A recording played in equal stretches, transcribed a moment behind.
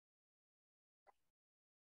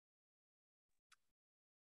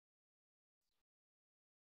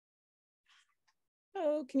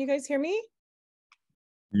Oh, can you guys hear me?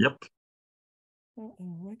 Yep. Uh-oh,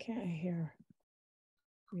 why can't I hear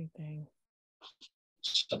anything?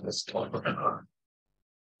 There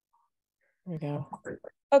we go.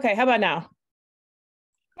 Okay, how about now?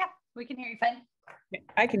 Yeah, we can hear you fine.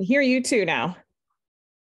 I can hear you too now.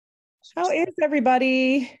 How is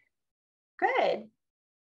everybody? Good.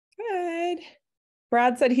 Good.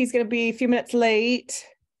 Brad said he's going to be a few minutes late.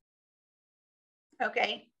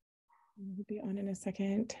 Okay. We'll be on in a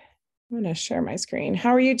second. I'm going to share my screen.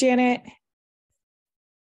 How are you, Janet?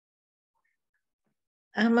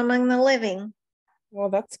 I'm among the living. Well,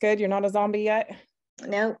 that's good. You're not a zombie yet?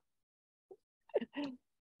 Nope.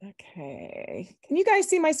 Okay. Can you guys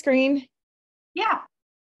see my screen? Yeah.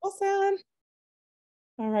 Awesome.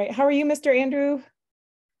 All right. How are you, Mr. Andrew?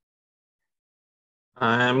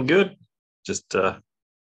 I'm good. Just in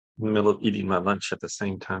the middle of eating my lunch at the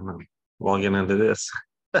same time I'm logging into this.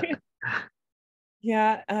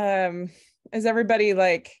 Yeah. Is everybody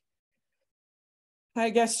like, I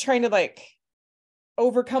guess, trying to like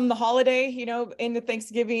overcome the holiday, into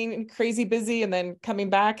Thanksgiving and crazy busy, and then coming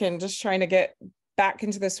back and just trying to get back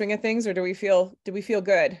into the swing of things? Or do we feel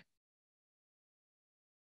good?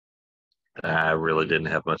 I really didn't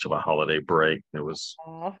have much of a holiday break. There was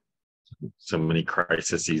so many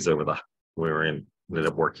crises over we were in, ended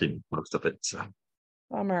up working most of it. So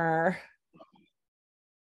bummer.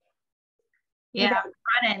 Yeah,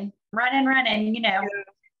 running,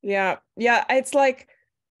 Yeah. It's like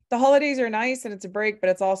the holidays are nice and it's a break, but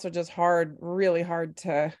it's also just hard, really hard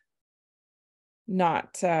to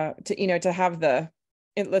not to have the,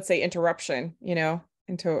 let's say, interruption,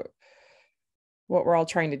 into what we're all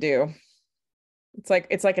trying to do. It's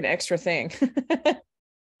like an extra thing.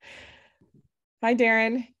 Hi,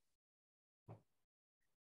 Darren.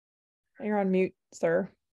 You're on mute, sir.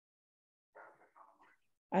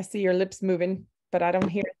 I see your lips moving, but I don't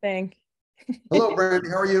hear a thing. Hello, Brandy.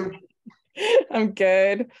 How are you? I'm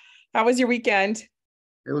good. How was your weekend?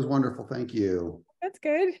 It was wonderful. Thank you. That's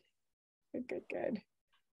good. Good.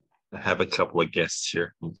 I have a couple of guests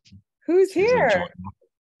here. Who's here?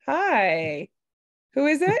 Hi. Who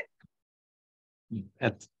is it?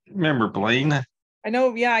 Remember Blaine? I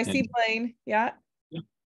know. Yeah, I see Blaine. Yeah.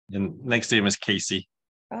 And next to him is Casey.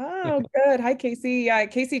 Oh, good. Hi, Casey. Yeah,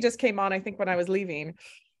 Casey just came on, I think, when I was leaving.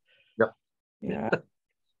 Yep.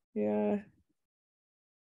 Yeah.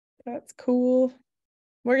 That's cool.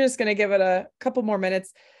 We're just going to give it a couple more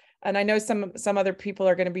minutes. And I know some other people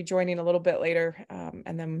are going to be joining a little bit later,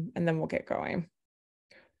 and then we'll get going.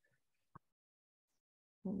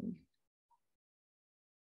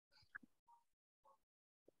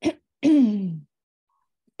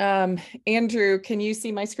 Andrew, can you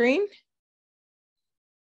see my screen?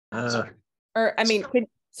 Can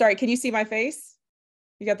you see my face?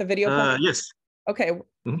 You got the video? Yes. Okay.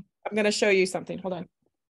 Mm-hmm. I'm going to show you something. Hold on.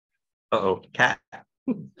 Uh-oh, cat.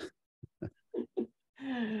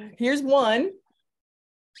 Here's one.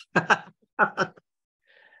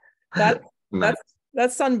 That's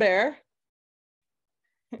Sun Bear.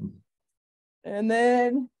 And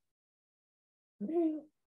then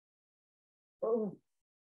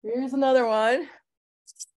here's another one.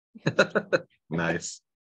 Nice.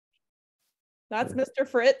 That's Mr.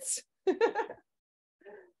 Fritz.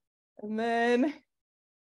 And then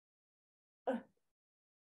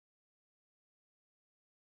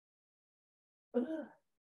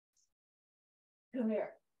come here.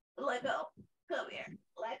 Let go. Come here.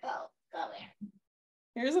 Let go. Come here.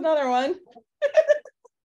 Here's another one.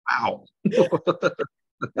 Wow.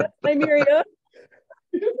 That's my Miriam.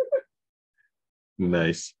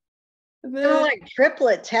 Nice. They're like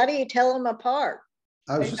triplets. How do you tell them apart?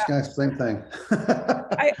 I was just going to say the same thing.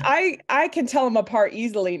 I can tell them apart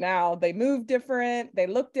easily now. They move different. They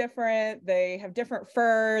look different. They have different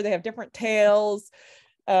fur. They have different tails.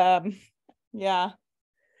 Yeah.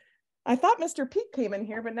 I thought Mr. Peak came in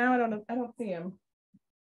here, but now I don't see him.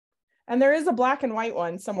 And there is a black and white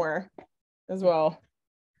one somewhere as well.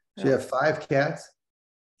 So you have 5 cats?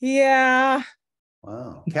 Yeah.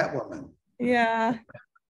 Wow. Catwoman. Yeah.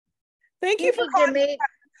 Thank you for calling me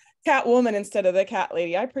Catwoman instead of the cat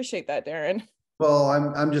lady. I appreciate that, Darren. Well,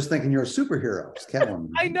 I'm just thinking you're a superhero. It's Catwoman.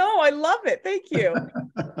 I know. I love it. Thank you.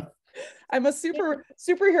 I'm a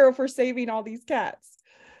superhero for saving all these cats.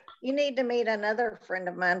 You need to meet another friend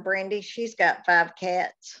of mine, Brandy. She's got 5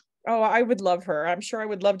 cats. Oh, I would love her. I'm sure I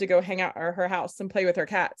would love to go hang out at her house and play with her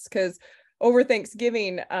cats, because over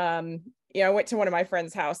Thanksgiving, I went to one of my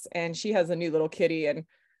friend's house and she has a new little kitty, and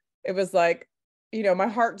it was like, my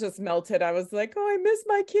heart just melted. I was like, oh, I miss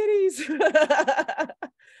my kitties.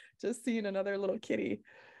 Just seeing another little kitty.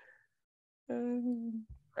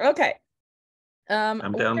 Okay.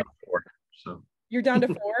 I'm down to 4. So You're down to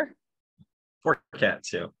 4? 4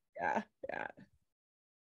 cats, yeah. Yeah,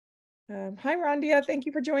 yeah. Hi, Rondia. Thank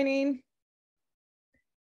you for joining.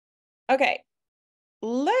 Okay,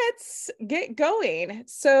 let's get going.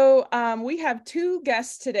 So we have 2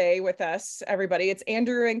 guests today with us, everybody. It's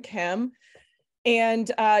Andrew and Kim.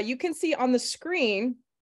 And you can see on the screen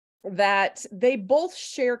that they both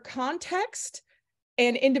share context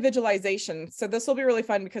and individualization. So this will be really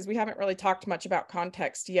fun because we haven't really talked much about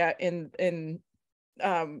context yet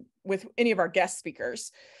with any of our guest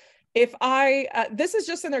speakers. If this is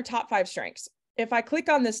just in their top 5 strengths. If I click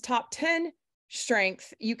on this top 10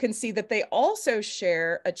 strength, you can see that they also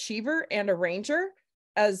share achiever and arranger,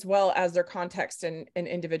 as well as their context and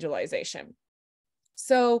individualization.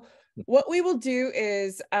 So what we will do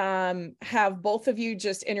is have both of you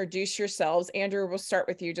just introduce yourselves. Andrew, we'll start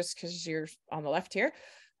with you just because you're on the left here.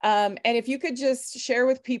 And if you could just share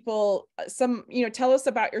with people some, tell us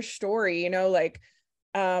about your story, like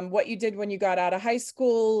what you did when you got out of high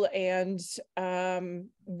school and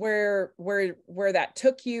where that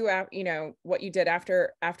took you out, what you did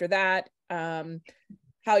after that,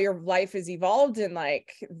 how your life has evolved and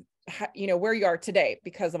where you are today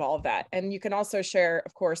because of all of that. And you can also share,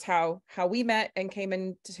 of course, how we met and came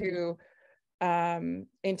into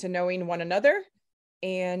knowing one another.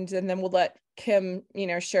 And then we'll let Kim,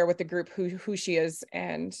 share with the group who she is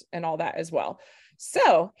and all that as well.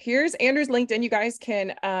 So here's Andrew's LinkedIn. You guys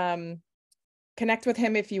can connect with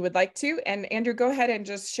him if you would like to. And Andrew, go ahead and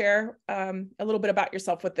just share a little bit about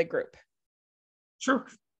yourself with the group. Sure.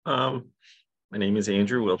 My name is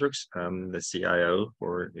Andrew Wildrix. I'm the CIO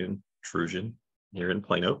for Intrusion here in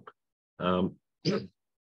Plano. Let's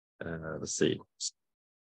see.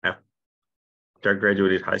 After I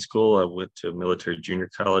graduated high school, I went to military junior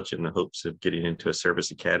college in the hopes of getting into a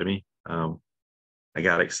service academy. I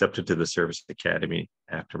got accepted to the service academy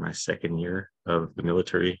after my 2nd year of the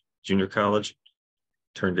military junior college.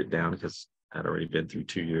 Turned it down because I'd already been through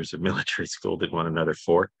 2 years of military school, didn't want another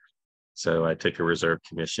 4. So I took a reserve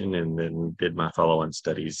commission and then did my follow-on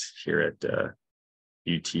studies here at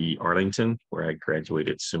UT Arlington, where I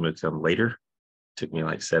graduated summa cum later. Took me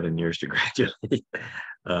like 7 years to graduate.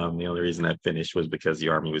 The only reason I finished was because the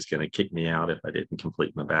Army was going to kick me out if I didn't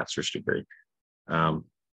complete my bachelor's degree.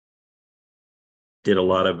 Did a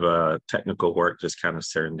lot of technical work just kind of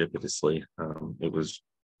serendipitously. It was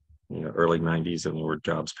early 90s and there were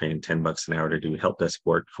jobs paying $10 an hour to do help desk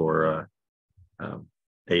work for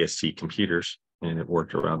AST computers, and it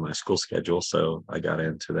worked around my school schedule. So I got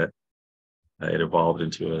into that. It evolved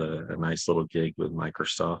into a nice little gig with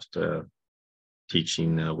Microsoft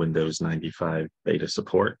teaching Windows 95 beta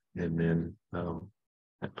support. And then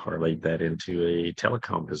I parlayed that into a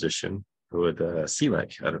telecom position with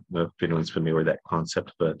CLEC. I don't know if anyone's familiar with that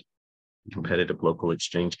concept, but competitive local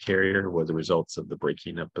exchange carrier were the results of the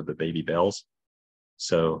breaking up of the baby bells.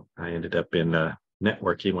 So I ended up in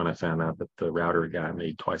networking when I found out that the router guy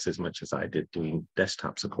made twice as much as I did doing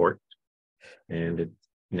desktop support. And it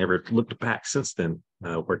never looked back since then.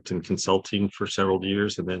 Worked in consulting for several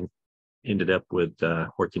years and then ended up with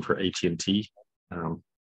working for AT&T.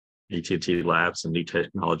 AT&T Labs and new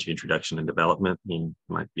technology introduction and development. You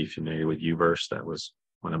might be familiar with Uverse. That was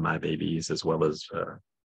one of my babies, as well as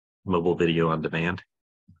mobile video on demand.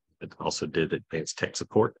 It also did advanced tech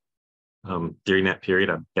support. During that period,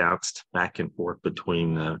 I bounced back and forth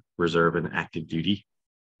between reserve and active duty,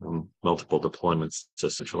 multiple deployments to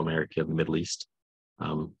Central America and the Middle East.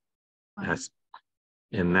 In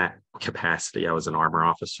that capacity, I was an armor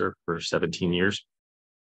officer for 17 years.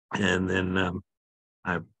 And then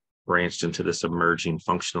I branched into this emerging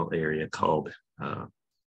functional area called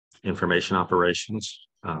information operations,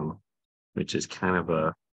 which is kind of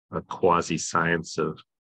a quasi-science of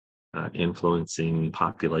influencing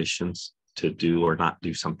populations to do or not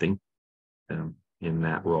do something. In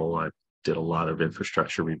that role, I did a lot of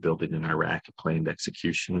infrastructure rebuilding in Iraq, planned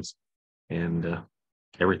executions, and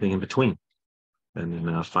everything in between. And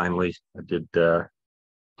then finally, I did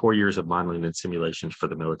 4 years of modeling and simulations for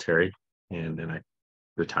the military, and then I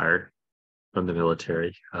retired from the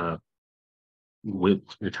military. Took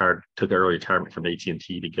early retirement from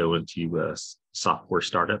AT&T to go into a software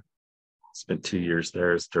startup. Spent 2 years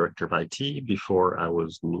there as director of IT before I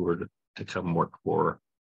was lured to come work for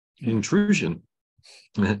Intrusion.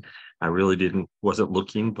 I really wasn't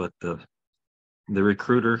looking, but the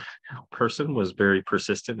recruiter person was very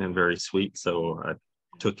persistent and very sweet. So I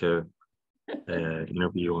took an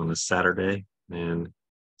interview on a Saturday and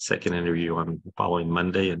second interview on the following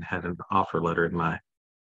Monday and had an offer letter in my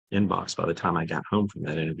inbox by the time I got home from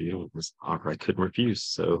that interview. It was an offer I couldn't refuse.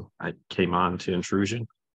 So I came on to Intrusion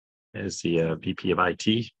as the VP of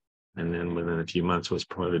IT. And then within a few months was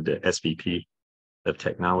promoted to SVP of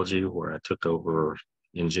technology, where I took over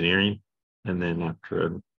engineering. And then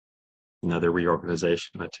after another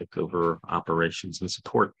reorganization, I took over operations and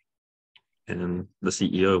support, and the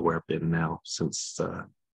CEO where I've been now since then.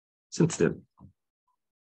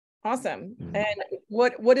 Awesome. Mhm. And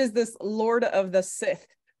what is this Lord of the Sith?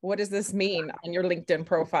 What does this mean on your LinkedIn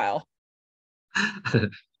profile?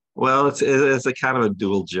 Well, it's a kind of a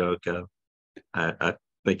dual joke. I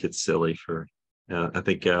think it's silly I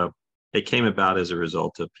think it came about as a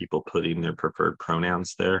result of people putting their preferred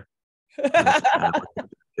pronouns there.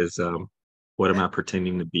 Is what am I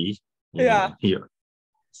pretending to be? Yeah. Here.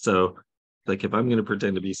 So, like, if I'm going to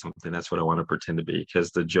pretend to be something, that's what I want to pretend to be.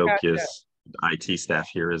 Because the joke Gotcha. is, IT staff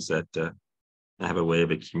here is that I have a way of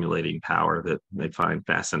accumulating power that they find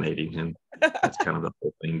fascinating, and that's kind of the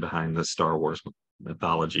whole thing behind the Star Wars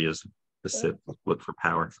mythology is the Sith look for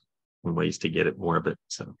power and ways to get it, more of it.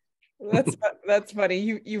 So that's funny.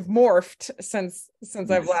 You've morphed since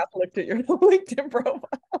I've last looked at your LinkedIn profile.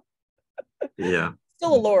 Yeah,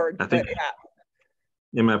 Still a lord, I think but yeah.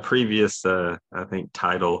 in my previous I think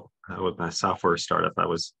title with my software startup, I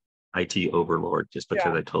was IT overlord, just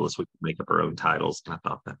because they told us we could make up our own titles, and I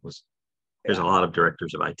thought that was, there's a lot of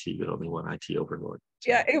directors of IT, but only one IT overlord. So.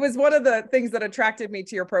 Yeah, it was one of the things that attracted me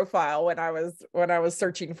to your profile when I was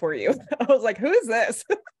searching for you. I was like, who is this?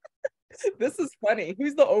 This is funny.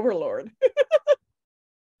 Who's the overlord?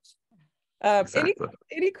 Exactly.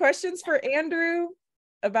 Any questions for Andrew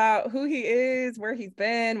about who he is, where he's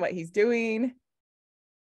been, what he's doing?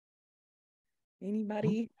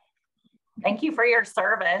 Anybody? Thank you for your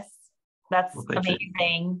service. That's Thank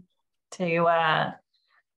amazing.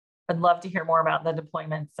 I'd love to hear more about the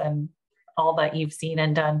deployments and all that you've seen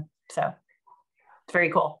and done. So it's very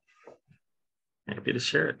cool. Happy to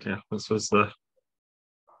share it. Yeah, this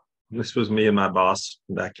was me and my boss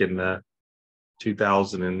back in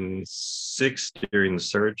 2006 during the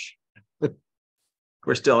surge.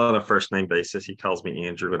 We're still on a first name basis. He calls me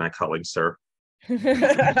Andrew, and I call him sir.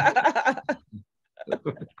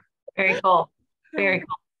 Very cool. Very cool.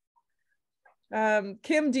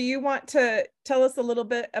 Kim, do you want to tell us a little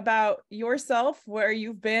bit about yourself, where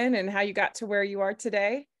you've been and how you got to where you are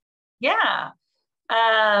today? Yeah.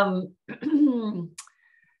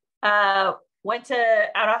 Went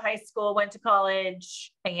out of high school, went to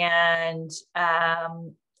college, and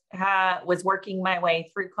was working my way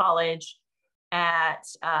through college I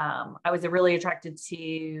was really attracted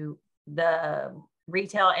to the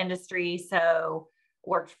retail industry. So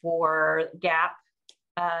worked for Gap,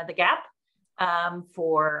 the Gap,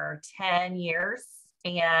 for 10 years,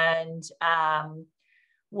 and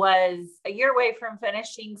was a year away from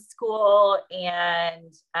finishing school,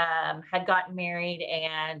 and had gotten married,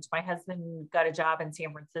 and my husband got a job in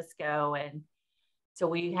San Francisco. And so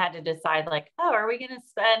we had to decide, like, oh, are we going to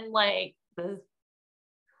spend like the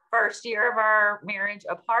first year of our marriage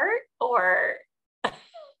apart or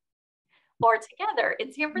together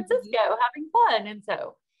in San Francisco having fun? And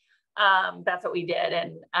so that's what we did.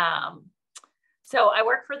 And so I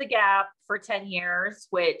worked for the Gap for 10 years,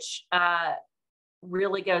 which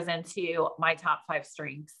really goes into my top 5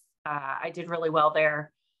 strengths. I did really well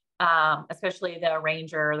there, especially the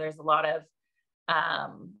Ranger. There's a lot of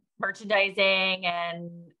merchandising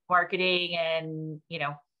and marketing and,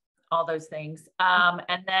 all those things.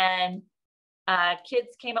 And then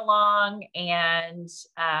kids came along, and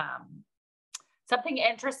something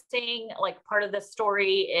interesting, like part of the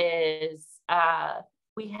story is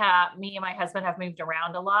me and my husband have moved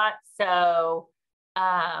around a lot. So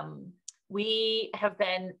we have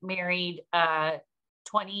been married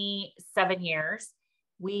 27 years.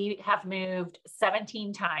 We have moved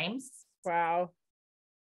 17 times. Wow.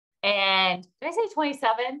 And did I say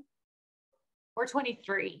 27? We're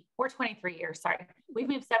 23. We're 23 years. Sorry. We've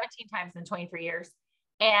moved 17 times in 23 years.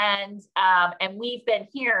 And we've been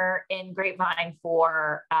here in Grapevine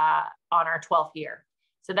for on our 12th year.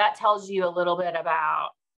 So that tells you a little bit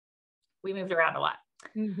about, we moved around a lot.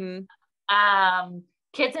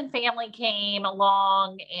 Kids and family came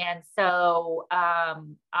along. And so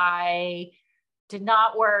I did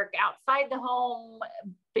not work outside the home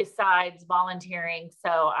besides volunteering. So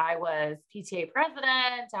I was PTA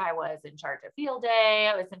president. I was in charge of field day.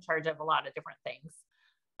 I was in charge of a lot of different things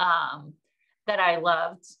that I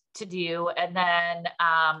loved to do. And then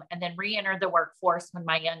re-entered the workforce when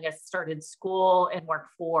my youngest started school and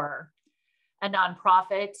worked for a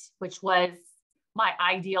nonprofit, which was my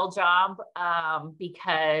ideal job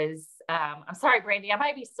because I'm sorry, Brandy, I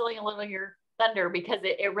might be stealing a little of your thunder because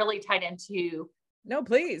it really tied into No,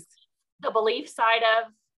 please. the belief side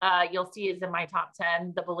of you'll see is in my top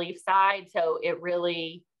 10, the belief side. So it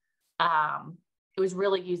was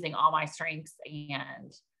really using all my strengths,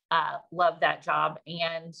 and loved that job.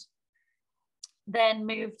 And then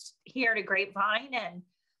moved here to Grapevine and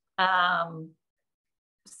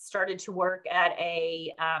started to work at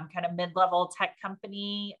a kind of mid-level tech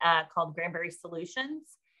company called Granbury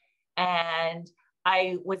Solutions. And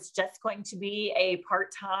I was just going to be a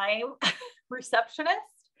part-time receptionist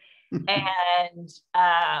and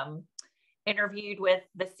interviewed with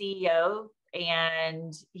the CEO,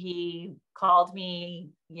 and he called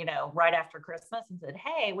me, right after Christmas and said,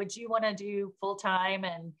 "Hey, would you want to do full-time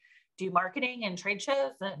and do marketing and trade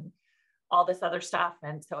shows and all this other stuff?"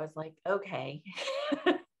 And so I was like, okay.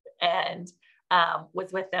 And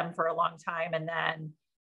was with them for a long time. And then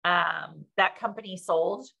that company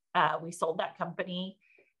sold. We sold that company,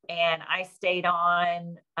 and I stayed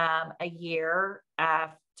on a year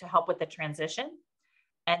to help with the transition.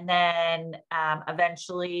 And then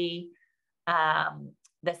eventually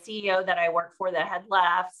the CEO that I worked for that had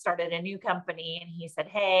left started a new company, and he said,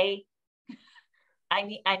 "Hey, I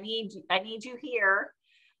need you here."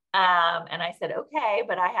 And I said, "Okay,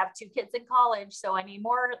 but I have 2 kids in college, so I need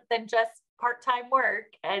more than just part-time work."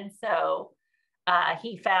 And so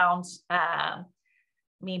he found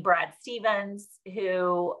me Brad Stevens,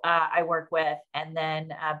 who I work with, and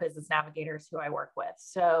then Business Navigators, who I work with.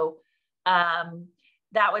 So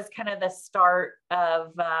that was kind of the start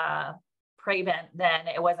of Prevent. Then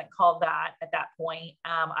it wasn't called that at that point.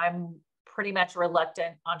 I'm pretty much a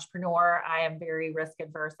reluctant entrepreneur. I am very risk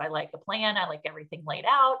adverse. I like a plan. I like everything laid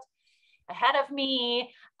out ahead of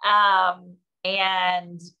me.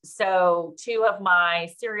 And so 2 of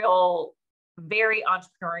my serial, very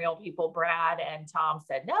entrepreneurial people, Brad and Tom,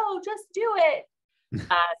 said, "No, just do it."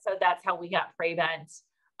 So that's how we got Prevent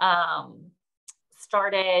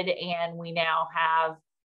started. And we now have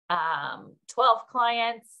 12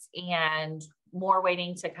 clients and more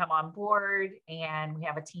waiting to come on board. And we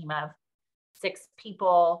have a team of 6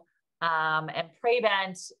 people. And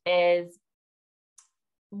Prevent is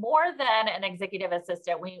more than an executive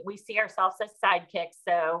assistant. We see ourselves as sidekicks.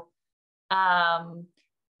 So,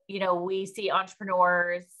 we see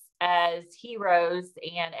entrepreneurs as heroes,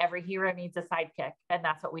 and every hero needs a sidekick. And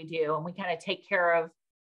that's what we do. And we kind of take care of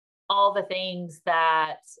all the things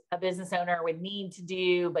that a business owner would need to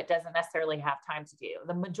do, but doesn't necessarily have time to do.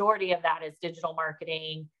 The majority of that is digital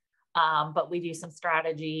marketing. But we do some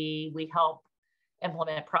strategy. We help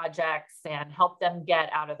implement projects and help them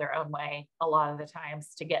get out of their own way a lot of the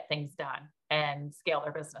times to get things done and scale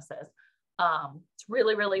their businesses. It's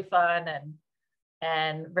really, really fun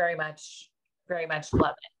and very much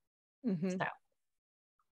love it. Mm-hmm. So.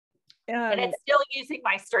 And it's still using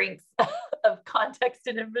my strengths of context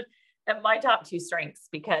and my top 2 strengths,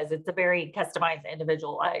 because it's a very customized,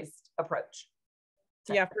 individualized approach.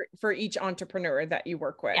 So. Yeah, for each entrepreneur that you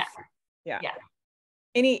work with. Yeah. Yeah.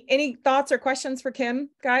 Any thoughts or questions for Kim,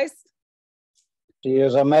 guys? She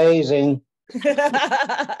is amazing.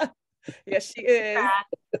 Yes, she is.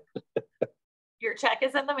 Your check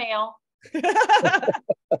is in the mail.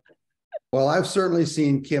 Well, I've certainly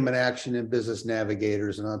seen Kim in action in Business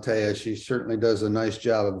Navigators, and I'll tell you, she certainly does a nice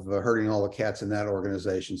job of herding all the cats in that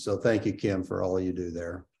organization. So thank you, Kim, for all you do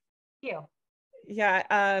there. Thank you.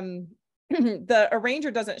 Yeah. The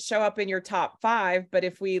arranger doesn't show up in your top 5, but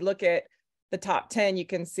if we look at the top 10, you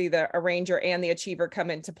can see the arranger and the achiever come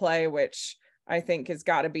into play, which I think has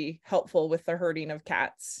got to be helpful with the herding of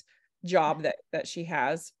cats job that she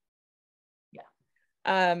has.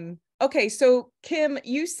 Yeah. Okay. So Kim,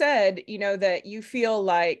 you said, that you feel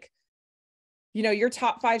like, your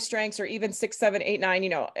top 5 strengths, or even 6, 7, 8,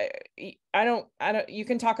 9, I don't, you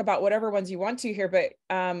can talk about whatever ones you want to here, but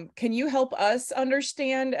can you help us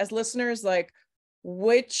understand as listeners, like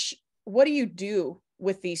what do you do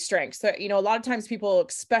with these strengths? So, a lot of times people,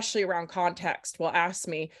 especially around context, will ask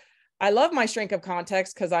me, I love my strength of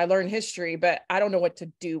context because I learned history, but I don't know what to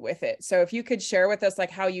do with it. So if you could share with us, like,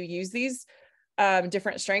 how you use these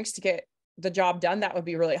different strengths to get the job done, that would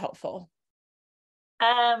be really helpful.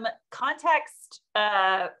 Context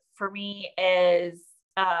for me is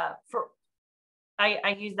I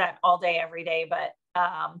use that all day, every day, but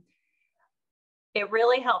it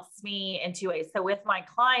really helps me in 2 ways. So with my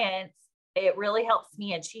clients, it really helps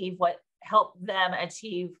me help them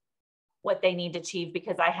achieve what they need to achieve,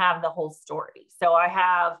 because I have the whole story. So I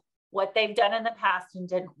have what they've done in the past and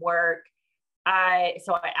didn't work.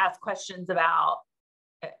 So I ask questions about,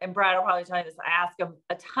 and Brad will probably tell you this, I ask them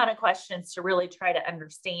a ton of questions to really try to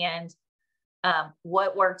understand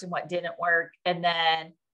what worked and what didn't work. And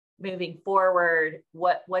then moving forward,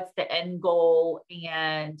 what's the end goal,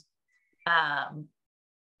 and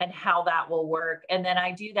and how that will work. And then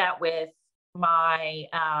I do that with my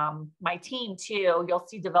my team too. You'll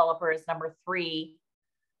see developer is number 3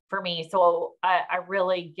 for me. So I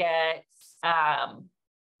really get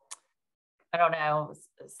I don't know,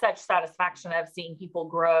 such satisfaction of seeing people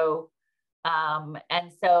grow.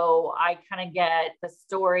 And so I kind of get the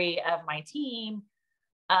story of my team,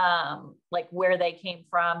 like where they came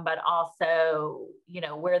from, but also, you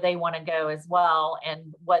know, where they want to go as well.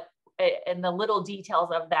 And and the little details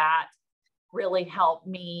of that really help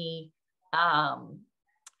me,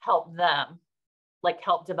 help them, like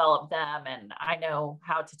help develop them. And I know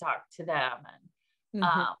how to talk to them. And,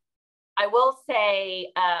 I will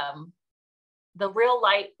say, the real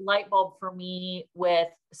light bulb for me with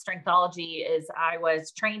Strengthology is I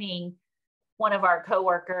was training one of our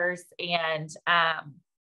coworkers, and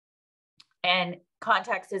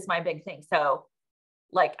context is my big thing. So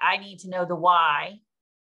like, I need to know the why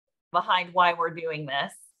behind why we're doing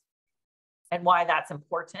this and why that's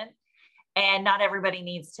important. And not everybody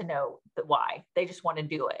needs to know the why. They just want to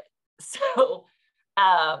do it. So,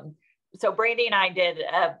 so Brandy and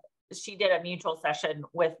I she did a mutual session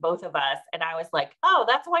with both of us. And I was like, oh,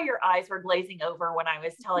 that's why your eyes were glazing over when I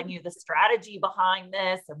was telling you the strategy behind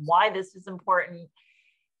this and why this is important.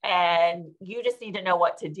 And you just need to know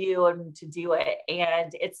what to do and to do it.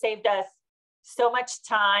 And it saved us so much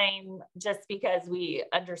time just because we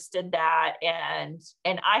understood that. And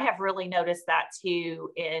I have really noticed that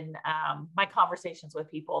too in my conversations with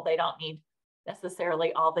people. They don't need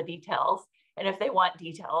necessarily all the details. And if they want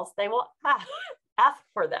details, they will ask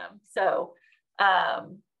for them. So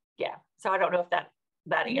yeah, so I don't know if that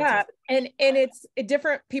answers. Yeah, and it's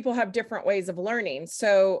different. People have different ways of learning.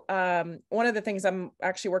 So one of the things I'm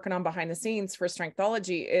actually working on behind the scenes for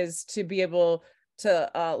Strengthology is to be able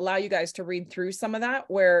to allow you guys to read through some of that,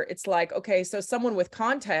 where it's like, okay, so someone with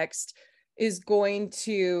context is going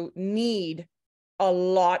to need a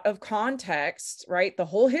lot of context, right? The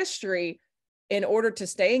whole history in order to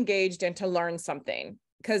stay engaged and to learn something.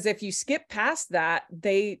 Because if you skip past that,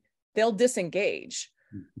 they'll disengage.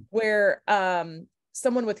 Where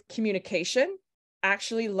someone with communication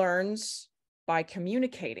actually learns by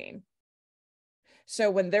communicating. So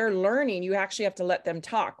when they're learning, you actually have to let them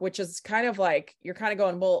talk, which is kind of like, you're kind of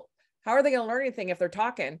going, well, how are they going to learn anything if they're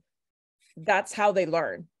talking? That's how they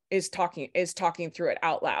learn, is talking through it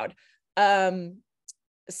out loud.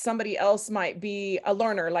 Somebody else might be a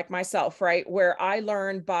learner like myself, right? Where I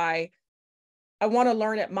learn I want to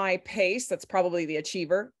learn at my pace. That's probably the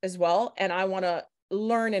achiever as well. And I want to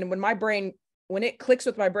learn. And when it clicks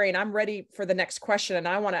with my brain, I'm ready for the next question. And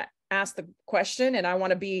I want to ask the question, and I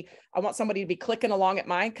want somebody to be clicking along at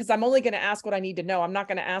mine, because I'm only going to ask what I need to know. I'm not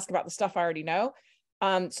going to ask about the stuff I already know.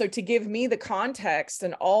 So to give me the context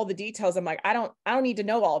and all the details, I'm like, I don't need to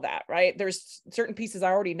know all that, right? There's certain pieces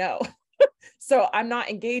I already know. So I'm not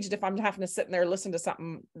engaged if I'm having to sit in there and listen to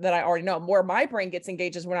something that I already know. Where my brain gets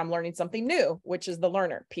engaged is when I'm learning something new, which is the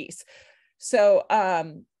learner piece. So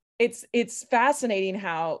it's fascinating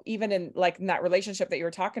how even in that relationship that you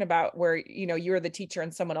were talking about, where, you know, you're the teacher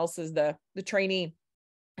and someone else is the trainee,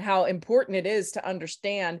 how important it is to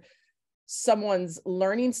understand someone's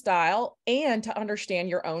learning style and to understand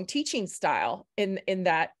your own teaching style in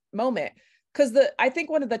that moment. Because I think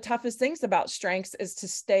one of the toughest things about strengths is to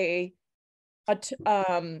stay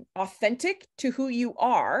authentic to who you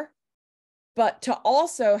are, but to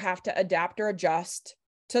also have to adapt or adjust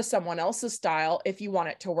to someone else's style if you want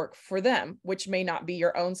it to work for them, which may not be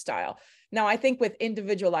your own style. Now, I think with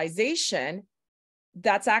individualization,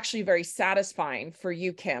 that's actually very satisfying for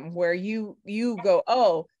you, Kim, where you go,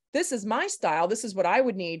 oh, this is my style. This is what I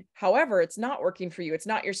would need. However, it's not working for you. It's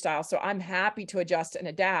not your style. So I'm happy to adjust and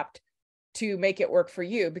adapt to make it work for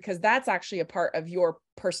you, because that's actually a part of your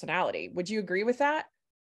personality. Would you agree with that?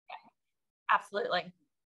 Absolutely.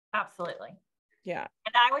 Absolutely. Yeah.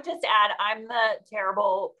 And I would just add, I'm the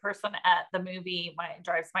terrible person at the movie. It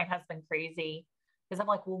drives my husband crazy, because I'm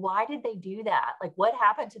like, well, why did they do that? Like, what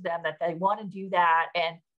happened to them that they want to do that?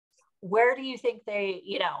 And where do you think they,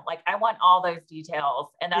 you know, like, I want all those details.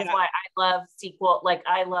 And that's why I love sequel. Like,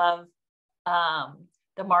 I love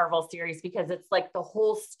the Marvel series, because it's like the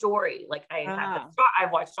whole story. Like,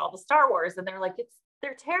 I've watched all the Star Wars, and they're like,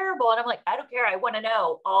 they're terrible. And I'm like, I don't care. I want to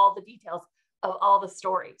know all the details of all the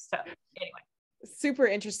stories. So anyway. Super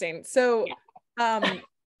interesting. So,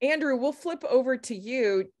 Andrew, we'll flip over to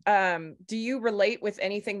you. Do you relate with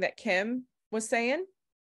anything that Kim was saying?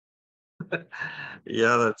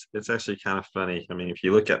 Yeah, it's actually kind of funny. I mean, if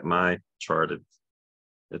you look at my chart,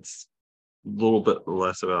 it's a little bit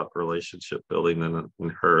less about relationship building than in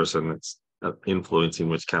hers, and it's influencing,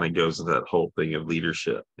 which kind of goes to that whole thing of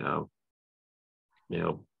leadership. You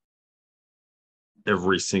know,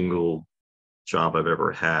 every single job I've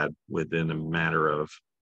ever had, within a matter of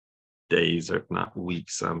days, if not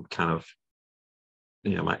weeks, I'm kind of,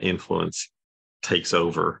 my influence takes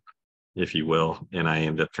over, if you will, and I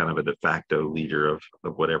end up kind of a de facto leader of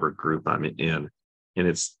whatever group I'm in.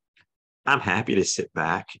 And I'm happy to sit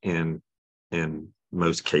back in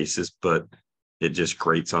most cases, but it just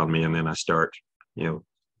grates on me. And then I start,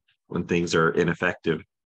 when things are ineffective.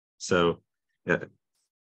 So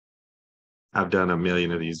I've done a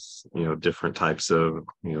million of these, different types of,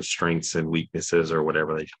 strengths and weaknesses, or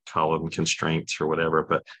whatever they call them, constraints or whatever.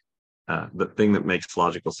 But the thing that makes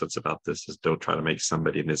logical sense about this is, don't try to make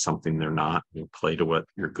somebody into something they're not. You play to what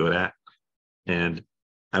you're good at. And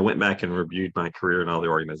I went back and reviewed my career in all the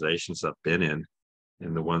organizations I've been in,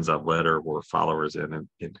 and the ones I've led or were followers in.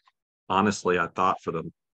 And honestly, I thought for the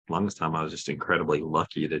longest time I was just incredibly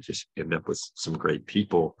lucky to just end up with some great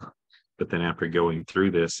people. But then after going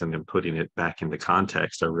through this and then putting it back into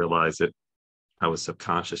context, I realized that I was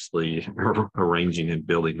subconsciously arranging and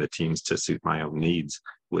building the teams to suit my own needs,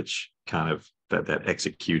 which kind of that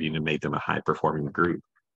executing and made them a high performing group.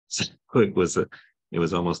 So it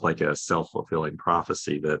was almost like a self-fulfilling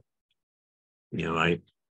prophecy that, I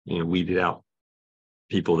weeded out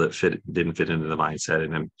people that didn't fit into the mindset,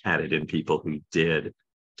 and then added in people who did,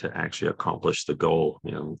 to actually accomplish the goal.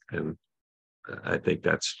 And I think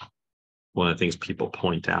that's one of the things people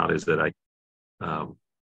point out, is that I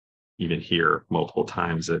even hear multiple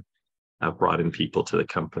times that I've brought in people to the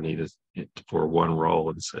company for one role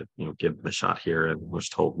and said, give them a shot here, and was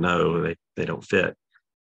told no, they don't fit,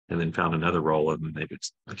 and then found another role, and then they've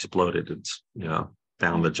exploded and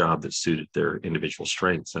found the job that suited their individual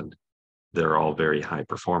strengths, and they're all very high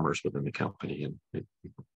performers within the company, and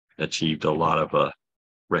achieved a lot of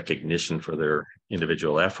recognition for their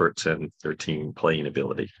individual efforts and their team playing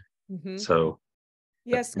ability. Mm-hmm. So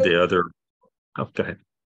yes, the other, go ahead.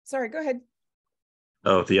 Sorry, go ahead.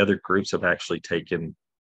 Oh, the other groups have actually taken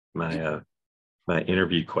my my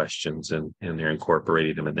interview questions, and they're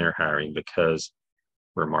incorporating them in their hiring, because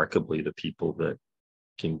remarkably, the people that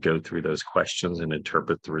can go through those questions and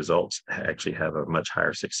interpret the results actually have a much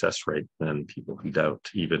higher success rate than people who don't,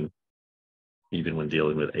 even when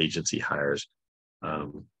dealing with agency hires.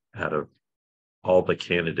 Out of all the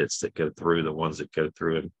candidates that go through, the ones that go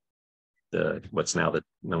through and what's now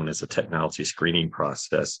known as a technology screening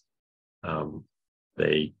process,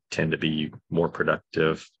 they tend to be more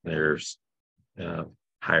productive. There's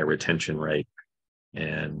higher retention rate,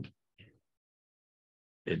 and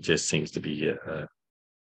it just seems to be a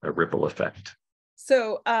ripple effect.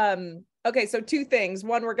 So, okay, so two things.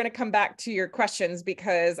 One, we're going to come back to your questions,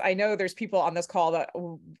 because I know there's people on this call that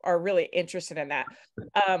are really interested in that.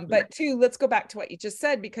 But two, let's go back to what you just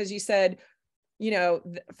said, because you said,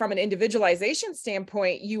 from an individualization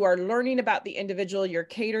standpoint, you are learning about the individual, you're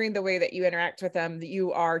catering the way that you interact with them, that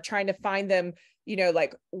you are trying to find them,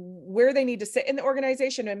 like where they need to sit in the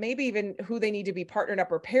organization, and maybe even who they need to be partnered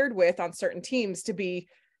up or paired with on certain teams to be,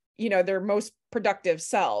 their most productive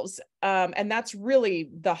selves. And that's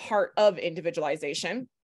really the heart of individualization.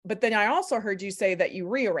 But then I also heard you say that you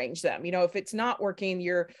rearrange them. If it's not working,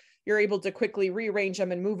 you're able to quickly rearrange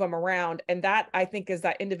them and move them around. And that, I think, is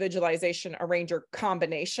that individualization arranger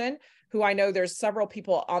combination, who I know there's several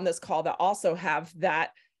people on this call that also have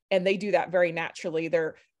that, and they do that very naturally.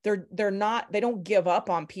 They don't give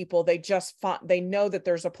up on people. They know that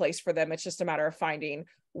there's a place for them. It's just a matter of finding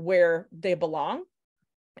where they belong.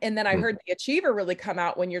 And then I heard the achiever really come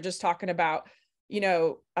out when you're just talking about,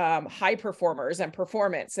 high performers and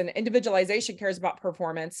performance, and individualization cares about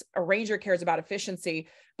performance. Arranger cares about efficiency,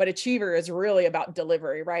 but achiever is really about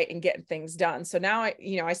delivery, right? And getting things done. So now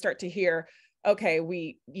I start to hear, okay,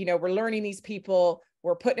 we're learning these people,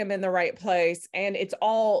 we're putting them in the right place, and it's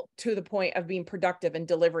all to the point of being productive and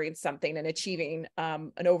delivering something and achieving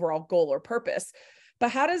an overall goal or purpose.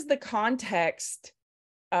 But how does the context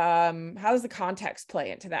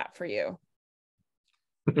play into that for you?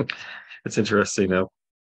 It's interesting.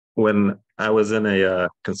 When I was in a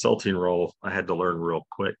consulting role, I had to learn real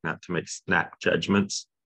quick not to make snap judgments.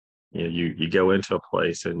 You go into a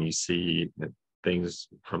place and you see that things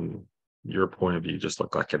from your point of view just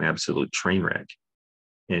look like an absolute train wreck,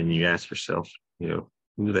 and you ask yourself, who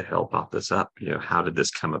the hell brought this up? How did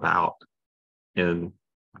this come about? And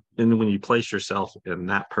when you place yourself in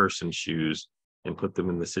that person's shoes and put them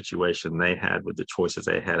in the situation they had, with the choices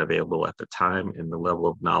they had available at the time and the level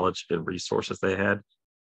of knowledge and resources they had,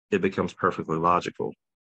 it becomes perfectly logical.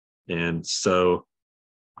 And so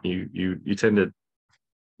you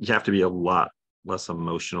have to be a lot less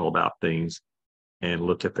emotional about things and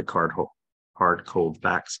look at the hard, cold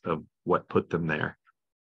facts of what put them there.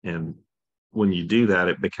 And when you do that,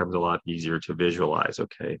 it becomes a lot easier to visualize.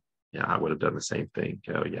 Okay, yeah, I would have done the same thing.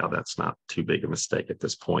 Oh, yeah, that's not too big a mistake at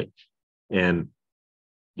this point. And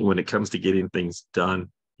when it comes to getting things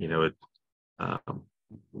done,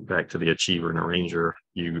 back to the achiever and arranger,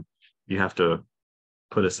 you have to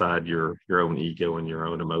put aside your own ego and your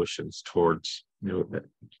own emotions towards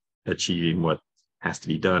achieving what has to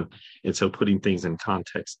be done. And so putting things in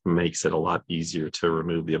context makes it a lot easier to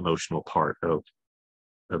remove the emotional part of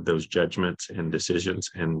those judgments and decisions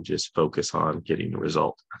and just focus on getting the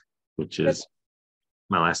result, which is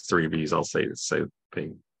my last 3 B's. I'll say the same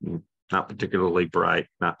thing. Not particularly bright,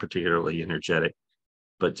 not particularly energetic,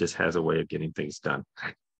 but just has a way of getting things done.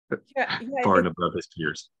 Far and above his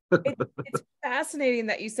peers. It's fascinating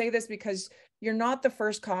that you say this, because you're not the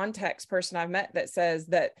first context person I've met that says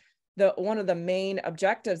that one of the main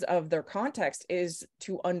objectives of their context is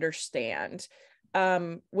to understand,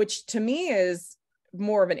 which to me is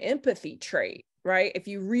more of an empathy trait, right? If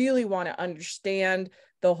you really want to understand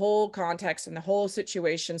the whole context and the whole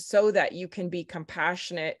situation so that you can be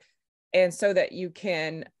compassionate and so that you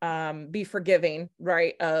can be forgiving,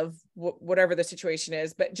 right, of whatever the situation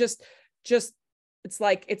is. But just it's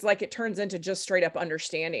like it turns into just straight up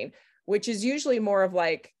understanding, which is usually more of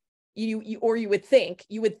like you would think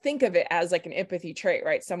of it as like an empathy trait,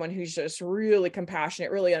 right? Someone who's just really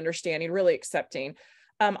compassionate, really understanding, really accepting.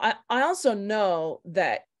 I also know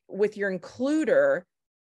that with your includer,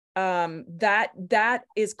 that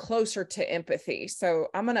is closer to empathy. So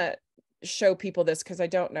I'm gonna show people this because I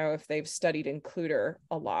don't know if they've studied includer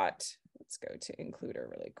a lot. Let's go to includer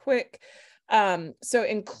really quick. So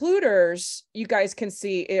includers, you guys can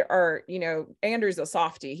see are, Andrew's a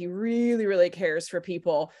softie. He really, really cares for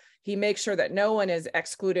people. He makes sure that no one is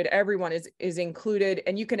excluded. Everyone is included.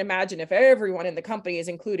 And you can imagine if everyone in the company is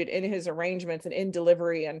included in his arrangements and in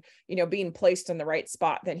delivery and, being placed in the right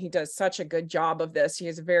spot, then he does such a good job of this. He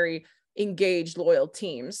has very engaged, loyal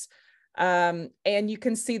teams. And you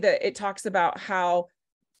can see that it talks about how,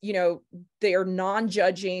 they are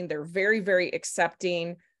non-judging. They're very, very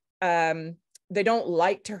accepting. They don't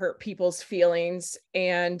like to hurt people's feelings,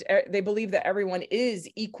 and they believe that everyone is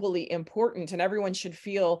equally important and everyone should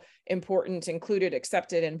feel important, included,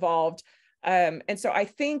 accepted, involved. And so I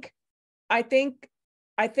think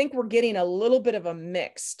we're getting a little bit of a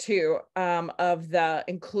mix too, of the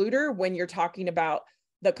includer when you're talking about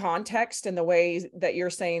the context and the ways that you're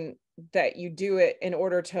saying that you do it in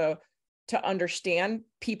order to understand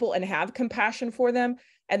people and have compassion for them.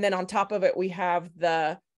 And then on top of it, we have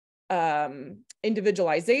the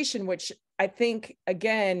individualization, which I think,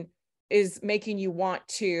 again, is making you want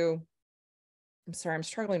to, I'm sorry, I'm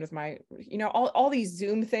struggling with my, all these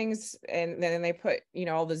Zoom things, and then they put,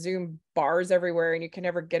 all the Zoom bars everywhere, and you can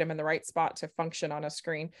never get them in the right spot to function on a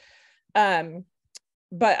screen.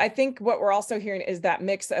 But I think what we're also hearing is that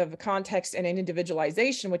mix of context and an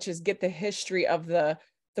individualization, which is get the history of the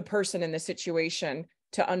person in the situation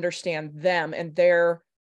to understand them and their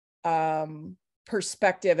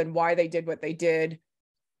perspective and why they did what they did.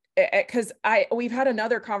 Because we've had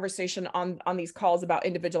another conversation on these calls about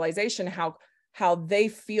individualization, how they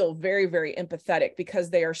feel very, very empathetic because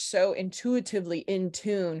they are so intuitively in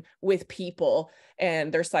tune with people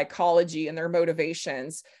and their psychology and their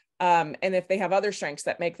motivations. And if they have other strengths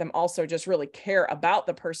that make them also just really care about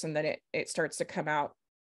the person, then it starts to come out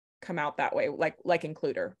that way, like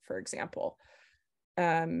includer, for example.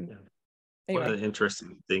 Anyway. One of the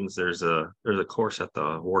interesting things, there's a course at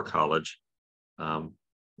the War College.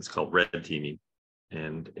 It's called Red Teaming,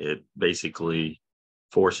 and it basically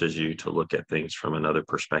forces you to look at things from another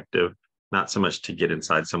perspective, not so much to get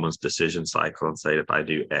inside someone's decision cycle and say, if I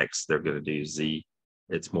do X, they're going to do Z.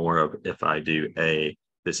 It's more of, if I do A,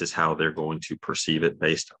 this is how they're going to perceive it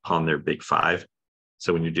based upon their big five.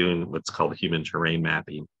 So when you're doing what's called human terrain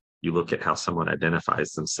mapping, you look at how someone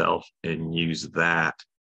identifies themselves and use that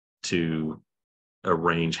to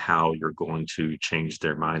arrange how you're going to change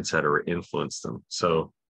their mindset or influence them.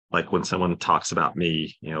 So like when someone talks about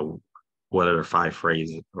me, what are 5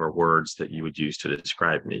 phrases or words that you would use to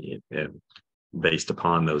describe me? And based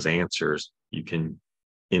upon those answers, you can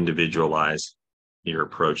individualize your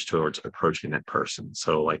approach towards approaching that person.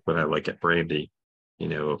 So like when I look at Brandy,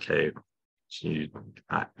 okay,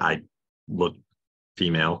 I look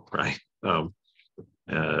female, right?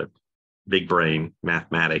 Big brain,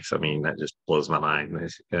 mathematics. I mean, that just blows my mind.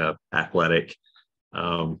 Athletic,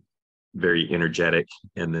 very energetic,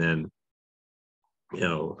 and then,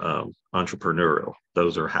 entrepreneurial.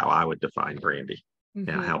 Those are how I would define Brandy.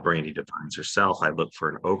 Mm-hmm. Now, how Brandy defines herself, I look for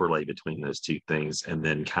an overlay between those two things and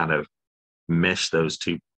then kind of mesh those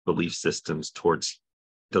two belief systems towards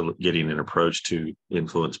getting an approach to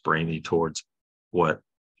influence Brandy towards what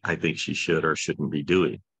I think she should or shouldn't be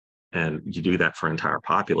doing. And you do that for entire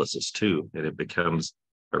populaces too. And it becomes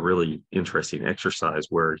a really interesting exercise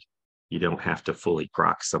where you don't have to fully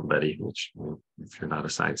crock somebody, which if you're not a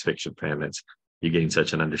science fiction fan, that's you gain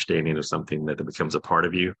such an understanding of something that it becomes a part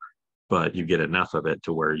of you, but you get enough of it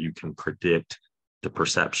to where you can predict the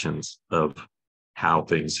perceptions of how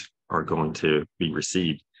things are going to be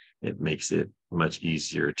received. It makes it much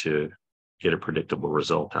easier to get a predictable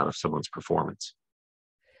result out of someone's performance.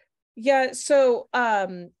 Yeah. So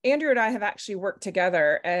Andrew and I have actually worked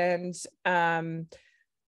together, and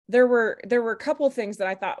there were a couple of things that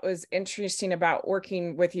I thought was interesting about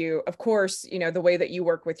working with you. Of course, you know, the way that you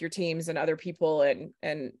work with your teams and other people, and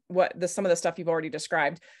some of the stuff you've already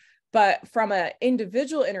described. But from an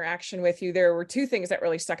individual interaction with you, there were two things that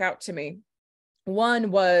really stuck out to me.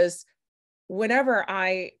 One was whenever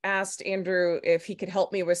I asked Andrew if he could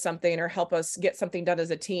help me with something or help us get something done as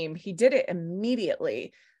a team, he did it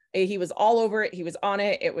immediately. He was all over it. He was on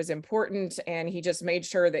it. It was important. And he just made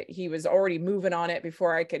sure that he was already moving on it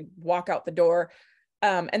before I could walk out the door.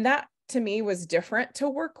 And that to me was different to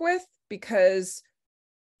work with, because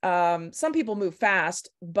some people move fast,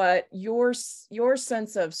 but your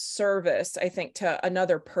sense of service, I think, to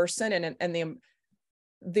another person and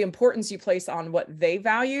the importance you place on what they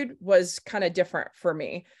valued was kind of different for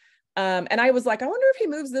me. And I was like, I wonder if he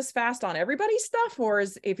moves this fast on everybody's stuff, or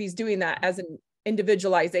if he's doing that as an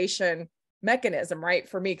individualization mechanism, right?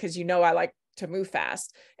 For me, because, you know, I like to move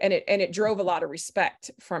fast, and it drove a lot of respect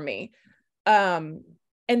from me. And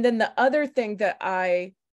then the other thing that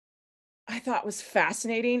I thought was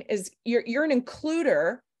fascinating is you're an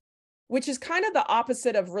includer, which is kind of the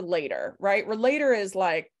opposite of relator, right? Relator is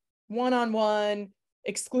like one-on-one,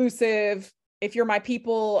 exclusive. If you're my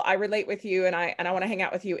people, I relate with you and I want to hang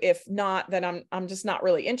out with you. If not, then I'm just not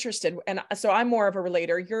really interested. And so I'm more of a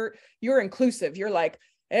relator. You're inclusive. You're like,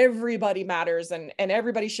 everybody matters and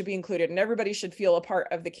everybody should be included and everybody should feel a part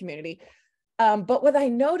of the community. But what I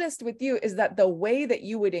noticed with you is that the way that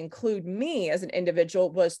you would include me as an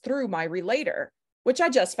individual was through my relator, which I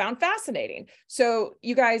just found fascinating. So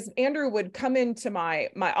you guys, Andrew would come into my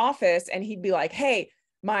office and he'd be like, hey,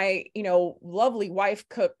 my, you know, lovely wife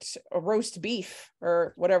cooked a roast beef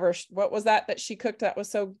or whatever. What was that she cooked that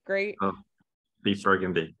was so great? Oh, beef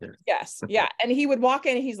burgundy. Yes. Yeah. And he would walk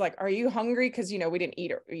in and he's like, are you hungry? Because, you know, we didn't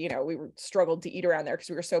eat, you know, we struggled to eat around there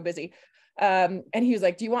because we were so busy. And he was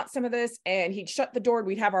like, do you want some of this? And he'd shut the door.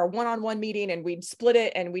 We'd have our one-on-one meeting and we'd split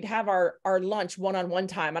it and we'd have our lunch one-on-one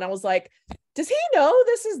time. And I was like, does he know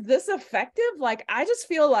this is this effective? Like, I just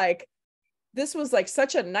feel like this was like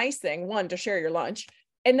such a nice thing, one, to share your lunch.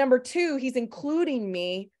 And number two, he's including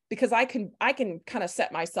me because I can kind of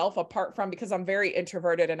set myself apart from, because I'm very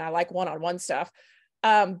introverted and I like one-on-one stuff.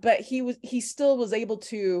 But he still was able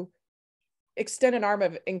to extend an arm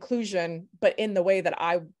of inclusion, but in the way that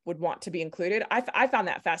I would want to be included. I found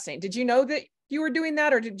that fascinating. Did you know that you were doing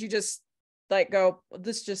that, or did you just like go,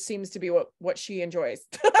 this just seems to be what she enjoys?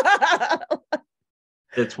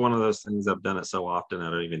 It's one of those things. I've done it so often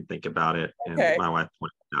I don't even think about it. Okay. And my wife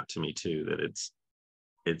pointed out to me too that it's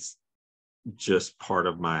just part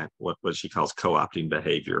of my what she calls co-opting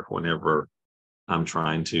behavior. Whenever I'm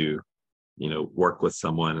trying to, you know, work with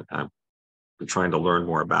someone, I'm trying to learn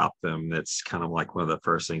more about them. That's kind of like one of the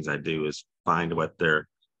first things I do is find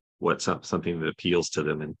something that appeals to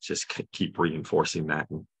them and just keep reinforcing that.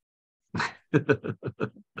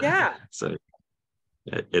 Yeah. So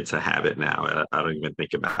it's a habit now. I don't even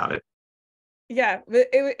think about it. Yeah,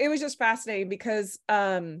 it was just fascinating because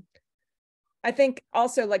I think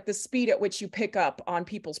also like the speed at which you pick up on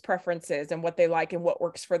people's preferences and what they like and what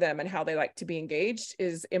works for them and how they like to be engaged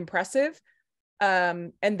is impressive.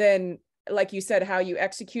 And then, like you said, how you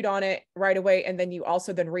execute on it right away, and then you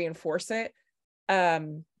also then reinforce it.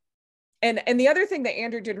 And the other thing that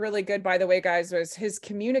Andrew did really good, by the way, guys, was his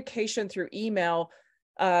communication through email.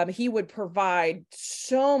 He would provide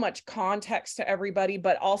so much context to everybody,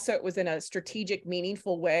 but also it was in a strategic,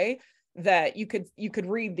 meaningful way that you could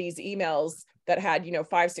read these emails that had, you know,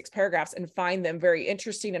 5-6 paragraphs and find them very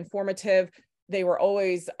interesting, informative. They were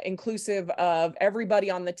always inclusive of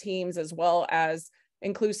everybody on the teams, as well as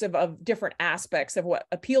inclusive of different aspects of what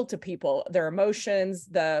appealed to people, their emotions,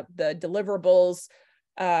 the deliverables.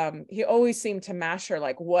 He always seemed to master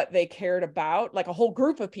like what they cared about, like a whole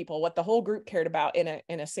group of people, what the whole group cared about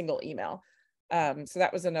in a single email. So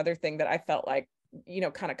that was another thing that I felt like, you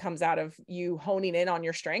know, kind of comes out of you honing in on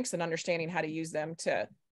your strengths and understanding how to use them to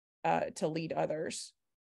lead others.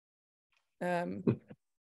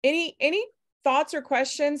 Any thoughts or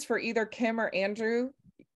questions for either Kim or Andrew?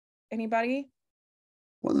 Anybody?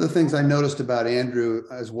 One of the things I noticed about Andrew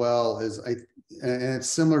as well is and it's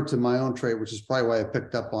similar to my own trait, which is probably why I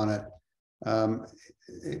picked up on it.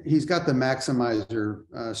 He's got the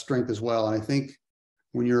maximizer strength as well. And I think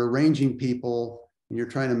when you're arranging people and you're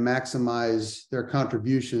trying to maximize their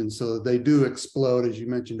contributions so that they do explode, as you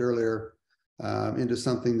mentioned earlier, into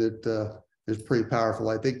something that is pretty powerful,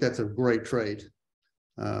 I think that's a great trait.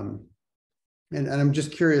 And I'm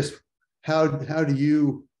just curious, how do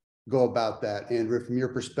you go about that, Andrew, from your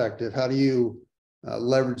perspective? How do you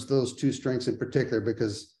leverage those two strengths in particular?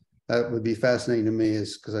 Because that would be fascinating to me,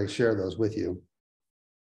 is because I share those with you.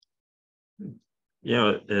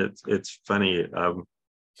 Yeah, it's funny.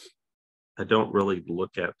 I don't really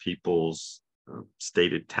look at people's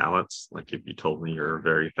stated talents. Like if you told me you're a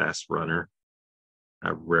very fast runner,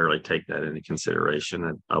 I rarely take that into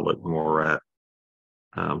consideration. I look more at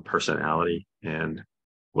personality and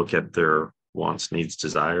look at their wants, needs,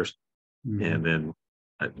 desires. Mm-hmm. And then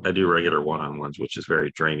I do regular one-on-ones, which is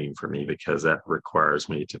very draining for me because that requires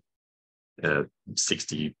me to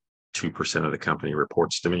 62% of the company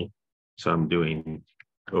reports to me. So I'm doing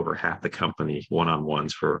over half the company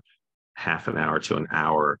one-on-ones for half an hour to an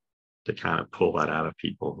hour to kind of pull that out of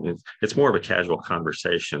people. It's more of a casual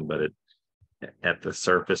conversation, but at the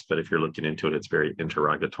surface, but if you're looking into it, it's very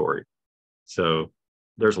interrogatory. So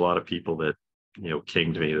there's a lot of people that,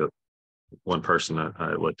 came to me. One person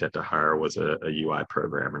I looked at to hire was a UI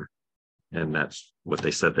programmer, and that's what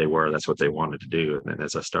they said they were. That's what they wanted to do. And then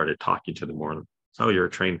as I started talking to them more, oh, you're a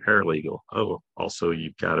trained paralegal. Oh, also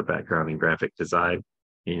you've got a background in graphic design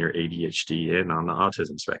and your ADHD and on the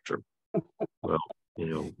autism spectrum. Well,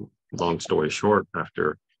 long story short,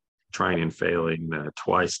 after trying and failing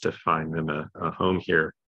twice to find them a home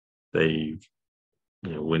here, they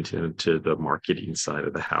went into the marketing side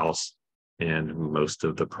of the house, and most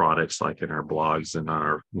of the products, like in our blogs and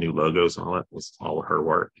our new logos and all that, was all her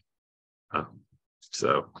work.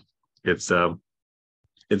 So it's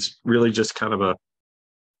really just kind of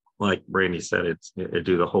like Brandy said, it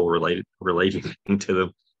do the whole relating to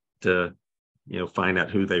them to find out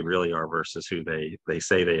who they really are versus who they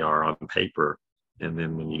say they are on paper. And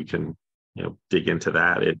then when you can dig into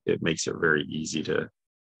that, it makes it very easy to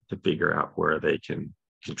figure out where they can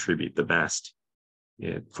contribute the best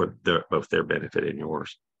for both their benefit and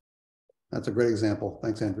yours. That's a great example.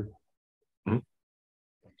 Thanks, Andrew. Mm-hmm.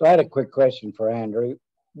 So I had a quick question for Andrew.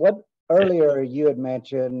 What earlier you had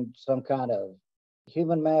mentioned some kind of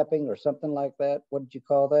human mapping or something like that. What did you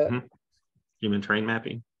call that? Mm-hmm. Human terrain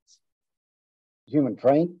mapping. Human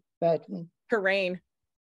terrain mapping? Terrain.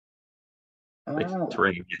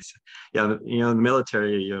 Terrain, yes. Yeah, in the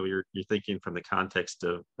military, you're thinking from the context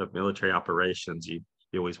of military operations. You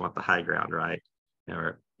always want the high ground, right?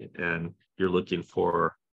 And you're looking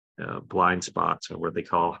for blind spots, or what they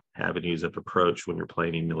call avenues of approach when you're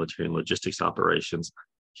planning military and logistics operations.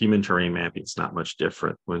 Human terrain mapping is not much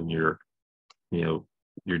different. When you're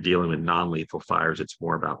dealing with non-lethal fires, it's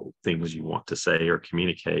more about things you want to say or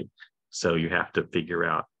communicate. So you have to figure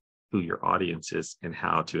out who your audience is and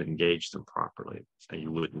how to engage them properly. So you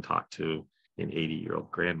wouldn't talk to an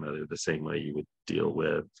 80-year-old grandmother the same way you would deal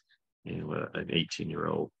with an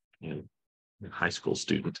 18-year-old high school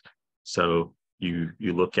student. So you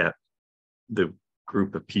look at the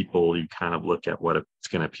group of people, you kind of look at what it's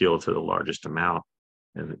going to appeal to the largest amount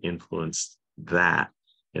and influence that,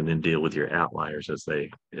 and then deal with your outliers as they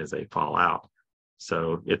fall out.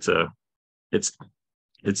 So it's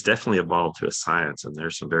definitely evolved to a science, and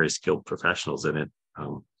there's some very skilled professionals in it.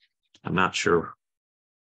 I'm not sure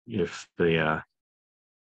if I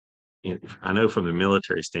know from the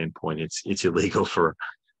military standpoint, it's illegal for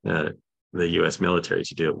the U.S. military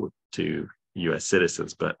to do it to U.S.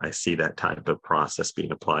 citizens, but I see that type of process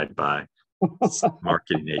being applied by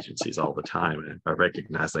marketing agencies all the time. And I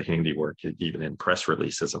recognize the handiwork even in press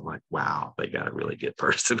releases. I'm like, wow, they got a really good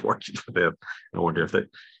person working for them. I wonder if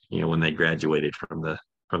when they graduated from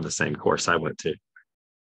the same course I went to.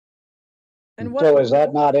 And so is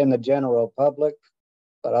that not in the general public,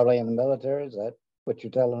 but only in the military? Is that what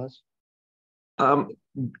you're telling us?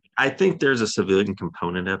 I think there's a civilian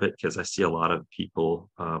component of it, because I see a lot of people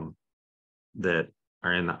that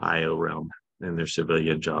are in the IO realm in their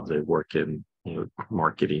civilian job. They work in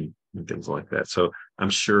marketing and things like that. So I'm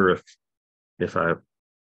sure if I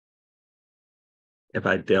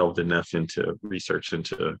delved enough into research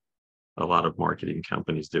into a lot of marketing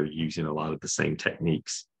companies, they're using a lot of the same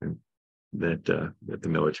techniques that the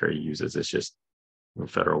military uses. It's just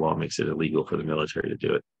federal law makes it illegal for the military to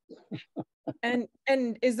do it. And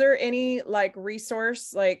is there any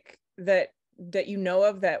resource that you know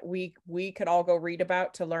of that we could all go read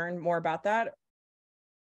about to learn more about that?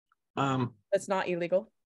 that's not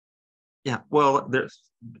illegal? Yeah, well,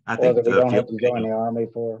 I Or think that we the don't have field to join the Army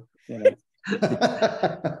for, you know.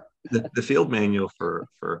 the field manual for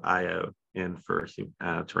IO and for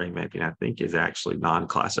terrain mapping, I think, is actually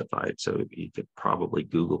non-classified. So you could probably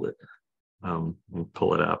Google it and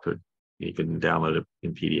pull it up, or you can download it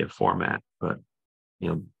in PDF format. But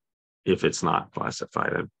if it's not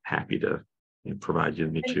classified, I'm happy to provide you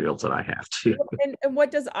the materials that I have to. And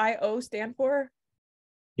what does IO stand for?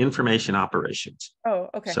 Information operations. Oh,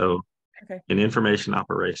 okay. So okay. in information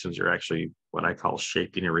operations, you're actually what I call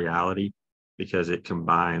shaping a reality, because it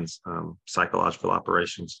combines psychological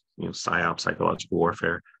operations, PSYOP, psychological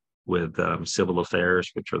warfare, with civil affairs,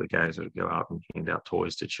 which are the guys that go out and hand out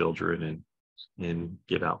toys to children and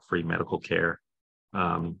give out free medical care.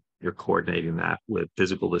 You're coordinating that with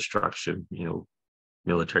physical destruction,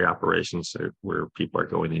 military operations where people are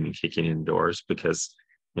going in and kicking in doors, because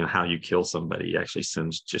how you kill somebody actually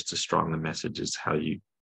sends just as strong a message as how you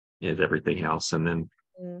did everything else. And then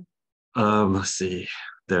let's see,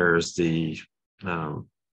 there's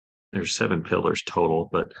there's 7 pillars total,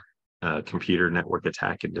 but computer network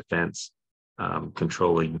attack and defense,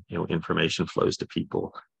 controlling information flows to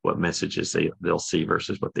people, what messages they'll see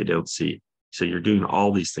versus what they don't see. So you're doing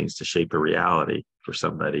all these things to shape a reality for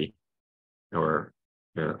somebody, or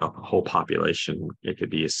a whole population. It could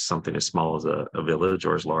be something as small as a village,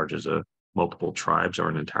 or as large as multiple tribes or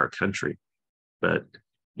an entire country. But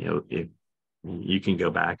if you can go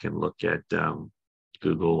back and look at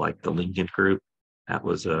Google, like the Lincoln Group, that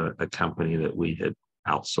was a company that we had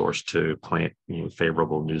outsourced to plant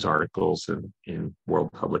favorable news articles in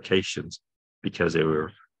world publications, because they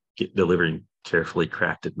were delivering carefully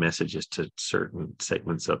crafted messages to certain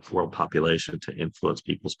segments of world population to influence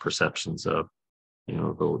people's perceptions of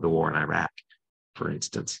the war in Iraq, for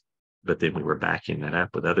instance. But then we were backing that up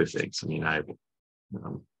with other things. I mean,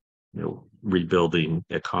 rebuilding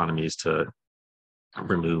economies to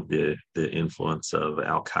remove the influence of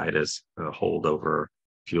Al Qaeda's hold over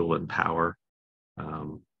fuel and power.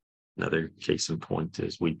 Another case in point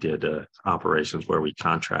is we did operations where we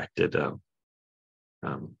contracted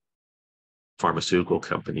pharmaceutical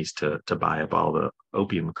companies to buy up all the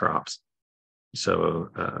opium crops. So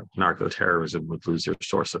narco-terrorism would lose their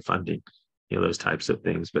source of funding, those types of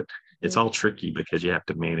things. But it's all tricky, because you have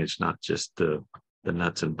to manage not just the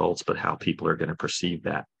nuts and bolts, but how people are going to perceive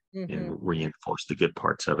that and reinforce the good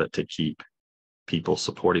parts of it to keep people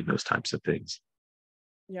supporting those types of things.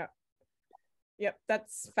 Yeah. Yep.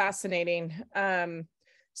 That's fascinating.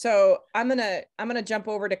 So I'm gonna jump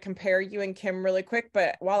over to compare you and Kim really quick,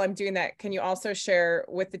 but while I'm doing that, can you also share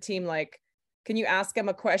with the team, like, can you ask them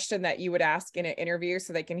a question that you would ask in an interview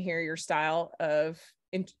so they can hear your style of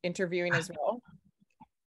interviewing as well?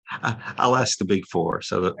 I'll ask the big 4.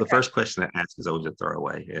 So the first question I ask is always a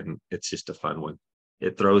throwaway, and it's just a fun one.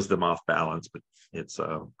 It throws them off balance, but it's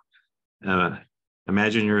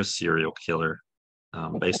imagine you're a serial killer.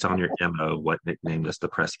 Based on your MO, what nickname does the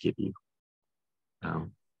press give you?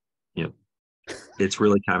 It's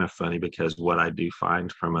really kind of funny, because what I do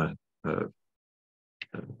find from a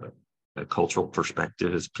cultural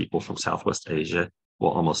perspective is people from Southwest Asia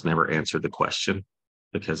will almost never answer the question,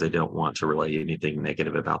 because they don't want to relay anything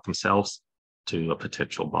negative about themselves to a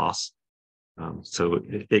potential boss. So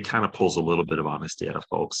it kind of pulls a little bit of honesty out of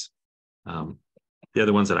folks. The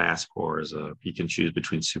other ones that I ask for is you can choose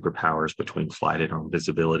between superpowers, between flight and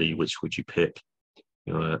invisibility. Which would you pick?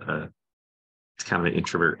 It's kind of an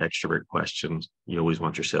introvert extrovert question. You always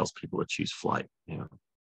want your salespeople to choose flight.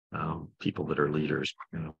 People that are leaders,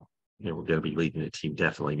 we're going to be leading a team,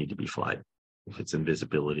 definitely need to be flight. If it's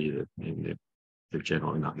invisibility, they're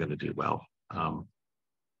generally not going to do well.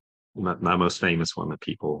 My most famous one that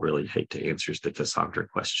people really hate to answer is the Cassandra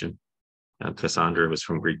question. Cassandra was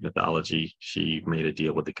from Greek mythology. She made a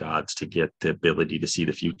deal with the gods to get the ability to see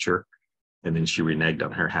the future, and then she reneged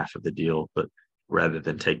on her half of the deal. But rather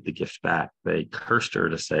than take the gift back, they cursed her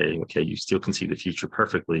to say, okay, you still can see the future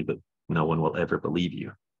perfectly, but no one will ever believe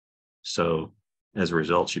you. So as a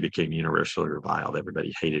result, she became universally reviled.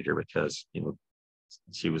 Everybody hated her because,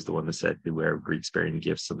 she was the one that said, beware of Greeks bearing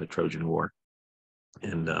gifts in the Trojan War.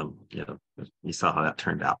 And, you saw how that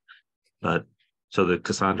turned out. But so the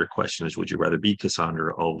Cassandra question is, would you rather be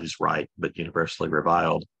Cassandra, always right, but universally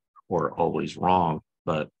reviled, or always wrong,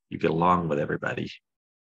 but you get along with everybody?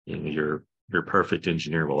 Your perfect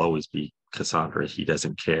engineer will always be Cassandra. He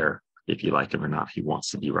doesn't care if you like him or not. He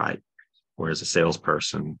wants to be right. Whereas a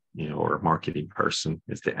salesperson, or a marketing person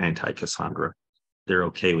is the anti-Cassandra. They're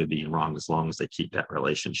okay with being wrong as long as they keep that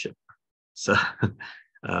relationship. So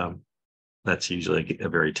that's usually a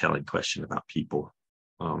very telling question about people.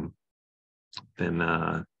 Then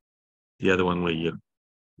the other one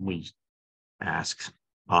we ask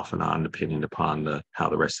off and on, depending upon how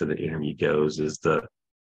the rest of the interview goes, is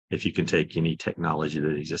if you can take any technology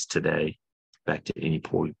that exists today back to any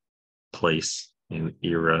point, place, and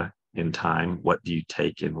era in time, what do you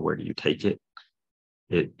take and where do you take it?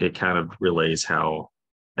 It kind of relays how,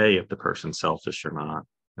 A, if the person's selfish or not,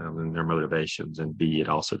 and their motivations, and B, it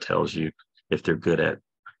also tells you if they're good at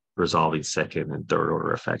resolving second and third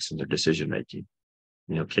order effects in their decision making.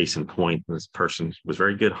 Case in point, this person was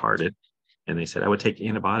very good hearted, and they said, I would take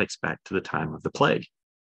antibiotics back to the time of the plague.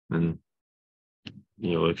 And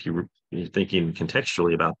if you're thinking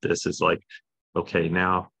contextually about this, it's like, okay,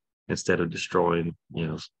 now instead of destroying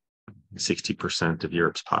 60% of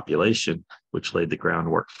Europe's population, which laid the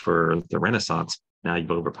groundwork for the Renaissance, now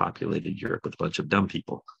you've overpopulated Europe with a bunch of dumb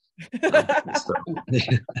people.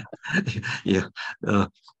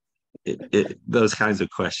 Those kinds of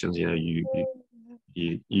questions,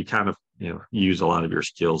 you kind of use a lot of your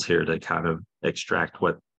skills here to kind of extract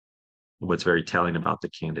what's very telling about the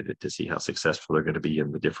candidate to see how successful they're going to be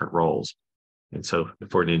in the different roles. And so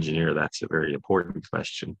for an engineer, that's a very important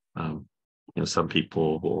question. Some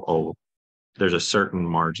people will, there's a certain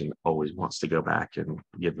margin that always wants to go back and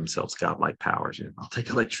give themselves godlike powers. I'll take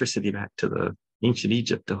electricity back to the ancient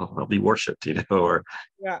Egypt. I'll be worshipped, or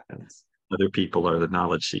other people are the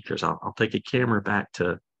knowledge seekers. I'll take a camera back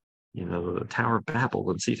to, the Tower of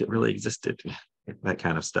Babel and see if it really existed, that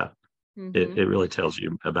kind of stuff. Mm-hmm. It really tells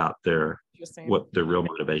you about what their real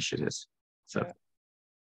motivation is. So. Yeah.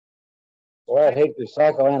 Well, I'd hate to be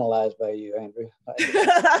psychoanalyzed by you, Andrew.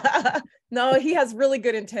 No, he has really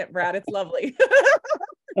good intent, Brad. It's lovely.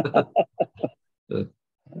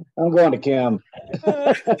 I'm going to Kim.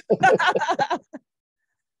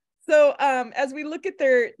 So as we look at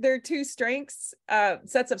their two strengths,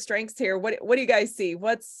 sets of strengths here, what do you guys see?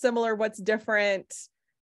 What's similar? What's different?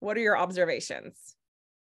 What are your observations?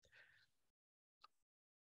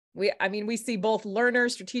 We see both learner,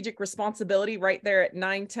 strategic responsibility right there at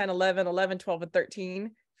 9, 10, 11, 12, and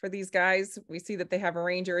 13 for these guys. We see that they have a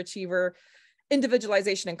ranger, achiever,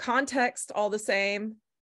 individualization and context, all the same.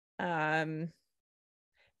 Belief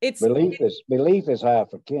is high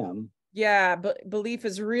for Kim. Yeah, but belief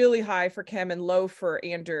is really high for Kim and low for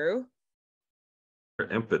Andrew.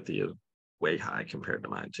 Her empathy is way high compared to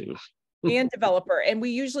mine too. And developer. And we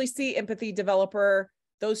usually see empathy, developer,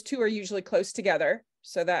 those two are usually close together.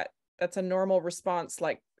 So that's a normal response.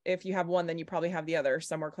 Like if you have one, then you probably have the other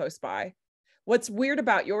somewhere close by. What's weird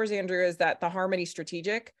about yours, Andrew, is that the harmony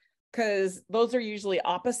strategic, because those are usually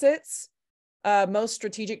opposites. Most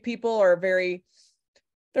strategic people are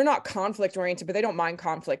they're not conflict oriented, but they don't mind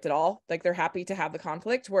conflict at all. Like they're happy to have the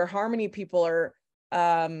conflict, where harmony people are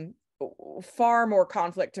far more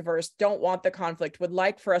conflict averse, don't want the conflict, would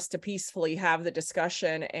like for us to peacefully have the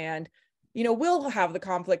discussion, and will have the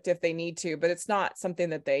conflict if they need to, but it's not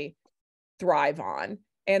something that they thrive on.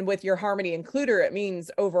 And with your harmony includer, it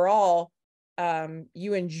means overall,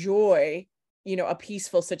 you enjoy, a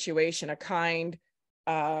peaceful situation, a kind,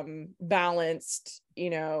 balanced,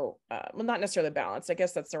 well, not necessarily balanced, I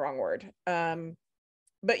guess that's the wrong word.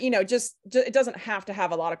 But, just it doesn't have to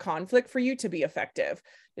have a lot of conflict for you to be effective.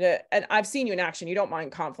 And I've seen you in action. You don't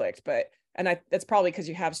mind conflict, that's probably because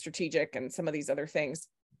you have strategic and some of these other things.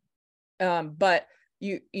 But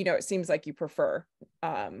it seems like you prefer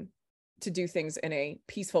to do things in a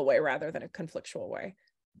peaceful way rather than a conflictual way.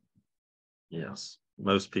 Yes.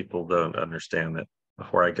 Most people don't understand that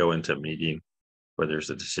before I go into a meeting where there's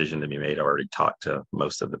a decision to be made, I already talked to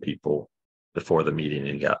most of the people before the meeting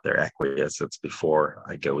and got their acquiescence before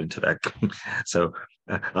I go into that. So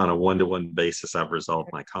on a one-to-one basis, I've resolved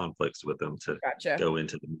my conflicts with them to go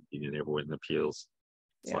into the meeting, and everyone appeals.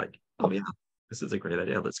 It's like, oh yeah, this is a great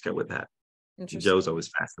idea. Let's go with that. Joe's always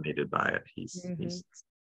fascinated by it.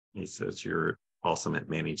 He says you're awesome at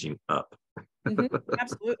managing up.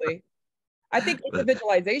 Absolutely. I think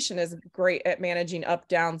individualization is great at managing up,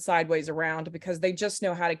 down, sideways, around, because they just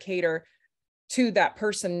know how to cater to that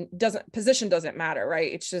person. Position doesn't matter,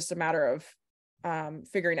 right? It's just a matter of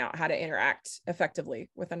figuring out how to interact effectively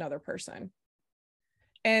with another person.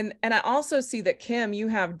 And I also see that, Kim, you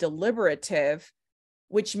have deliberative,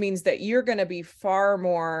 which means that you're going to be far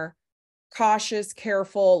more cautious,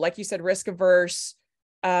 careful, like you said, risk averse.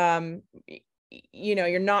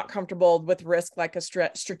 You're not comfortable with risk like a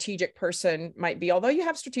strategic person might be, although you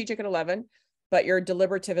have strategic at 11, but your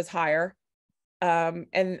deliberative is higher.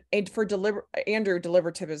 And for Andrew,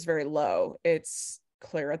 deliberative is very low. It's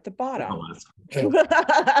clear at the bottom.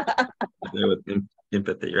 With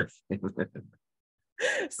empathy.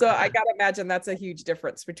 So I got to imagine that's a huge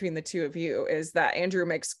difference between the two of you, is that Andrew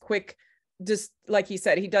makes quick just like he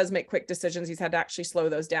said, he does make quick decisions. He's had to actually slow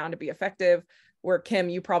those down to be effective. Where Kim,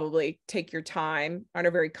 you probably take your time and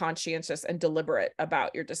are very conscientious and deliberate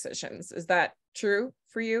about your decisions. Is that true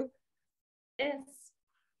for you? It is.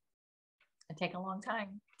 It take a long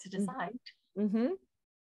time to decide. Mm-hmm.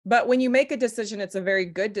 But when you make a decision, it's a very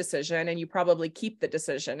good decision, and you probably keep the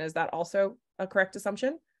decision. Is that also a correct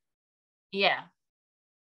assumption? Yeah.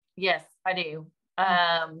 Yes, I do.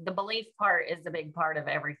 The belief part is a big part of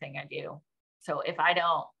everything I do. So if I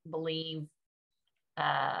don't believe,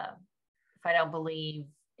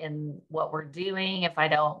 in what we're doing, if I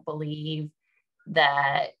don't believe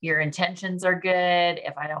that your intentions are good,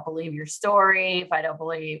 if I don't believe your story, if I don't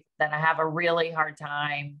believe, then I have a really hard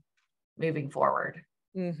time moving forward.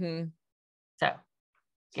 Mm-hmm. So,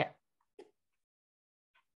 yeah,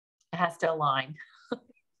 it has to align.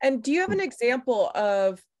 And do you have an example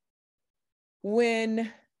of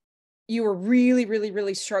when you were really, really,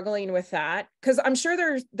 really struggling with that? Because I'm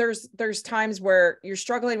sure there's times where you're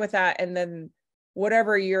struggling with that, and then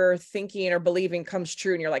whatever you're thinking or believing comes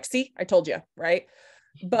true, and you're like, see, I told you, right?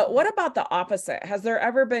 But what about the opposite? Has there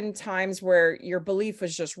ever been times where your belief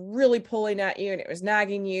was just really pulling at you, and it was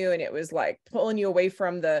nagging you, and it was like pulling you away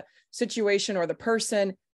from the situation or the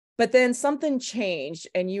person, but then something changed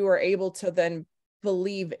and you were able to then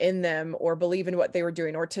believe in them, or believe in what they were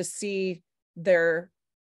doing, or to see their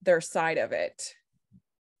side of it?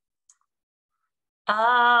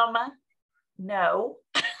 No.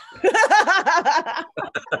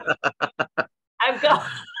 I've got.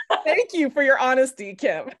 Thank you for your honesty,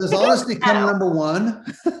 Kim. Does honesty come number one?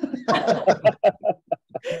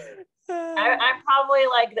 I'm probably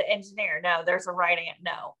like the engineer. No, there's a right answer.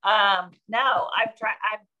 No. No, I've tried.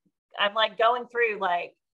 I'm like going through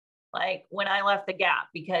like when I left the Gap,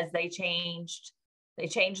 because they changed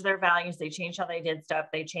their values. They changed how they did stuff.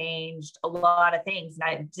 They changed a lot of things, and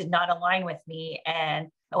I did not align with me. And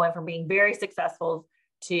I went from being very successful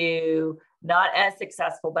to not as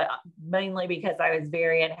successful, but mainly because I was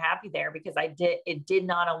very unhappy there, because it did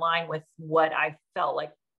not align with what I felt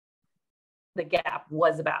like the Gap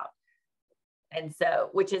was about. And so,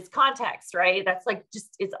 which is context, right? That's like,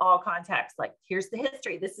 just, it's all context. Like, here's the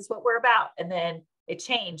history. This is what we're about. And then it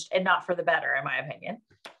changed, and not for the better, in my opinion.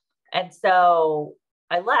 And so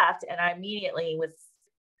I left, and I immediately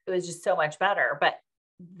it was just so much better. But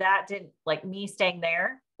that didn't, like, me staying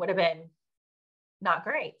there would have been not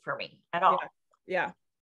great for me at all. Yeah.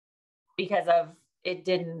 Because of it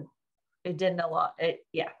didn't a lot.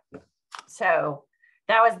 Yeah. So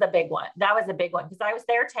that was the big one. That was a big one, because I was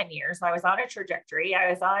there 10 years. I was on a trajectory.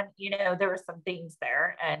 I was on, there were some things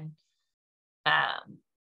there. And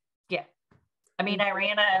yeah. I mean, I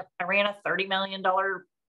ran a $30 million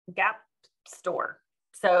Gap store.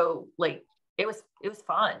 So like it was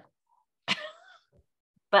fun.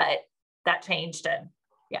 But that changed, and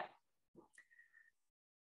yeah.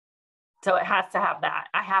 So it has to have that.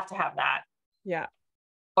 I have to have that. Yeah.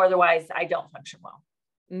 Otherwise I don't function well.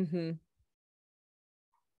 Mm-hmm.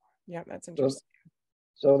 Yeah, that's interesting.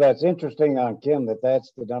 So that's interesting on Kim,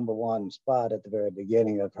 that's the number one spot at the very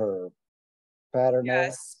beginning of her pattern.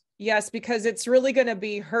 Yes, because it's really going to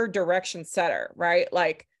be her direction setter, right?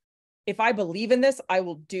 Like, if I believe in this, I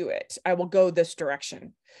will do it. I will go this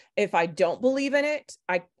direction. If I don't believe in it,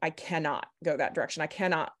 I cannot go that direction. I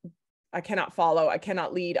cannot follow. I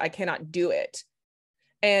cannot lead. I cannot do it.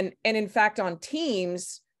 And in fact, on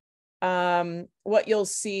teams, what you'll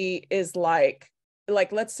see is like,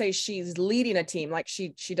 let's say she's leading a team like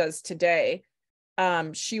she does today.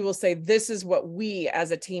 She will say, this is what we as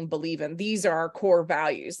a team believe in. These are our core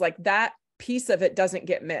values. Like, that piece of it doesn't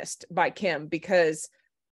get missed by Kim, because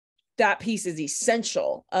that piece is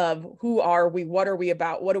essential of who are we, what are we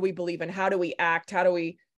about, what do we believe in, how do we act, how do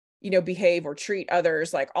we, behave or treat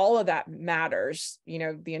others. Like, all of that matters,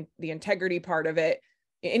 the integrity part of it,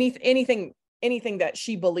 anything that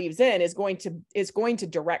she believes in is going to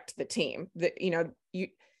direct the team. That,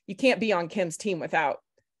 you can't be on Kim's team without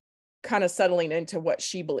kind of settling into what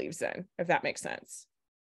she believes in, if that makes sense.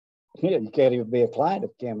 Yeah, you can't even be a client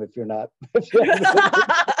of Kim if you're not.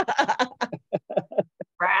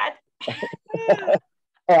 Brad?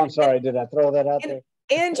 Oh, I'm sorry. Did I throw that out there?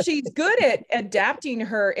 And she's good at adapting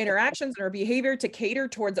her interactions and her behavior to cater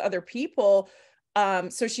towards other people.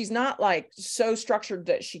 So she's not like so structured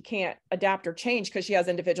that she can't adapt or change, because she has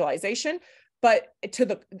individualization, but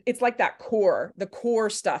it's like that the core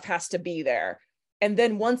stuff has to be there. And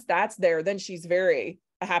then once that's there, then she's very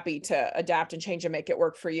happy to adapt and change and make it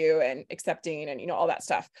work for you, and accepting and, all that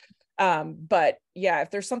stuff. But yeah,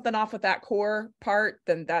 if there's something off with that core part,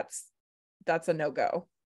 then that's a no-go.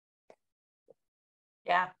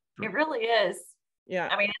 Yeah, it really is. Yeah.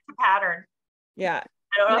 I mean, it's a pattern. Yeah.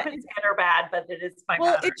 I don't know if it's good or bad, but it is my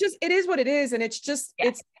pattern. It is what it is. And it's just,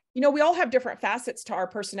 it's, you know, we all have different facets to our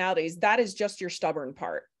personalities. That is just your stubborn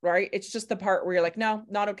part, right? It's just the part where you're like, no,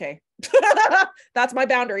 not okay. That's my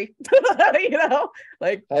boundary. You know,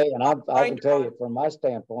 like, hey, and I can tell you from my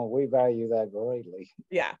standpoint, we value that greatly.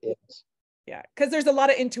 Yeah. Yes. Yeah. Cause there's a lot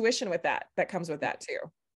of intuition with that comes with that too.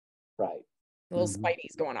 Right. Little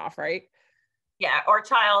Spidey's going off, right? Yeah. Or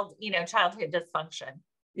childhood dysfunction.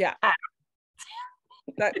 Yeah.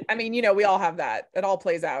 That, I mean, you know, we all have that. It all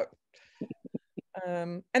plays out.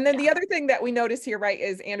 And then the other thing that we notice here, right,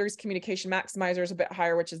 is Andrew's communication maximizer is a bit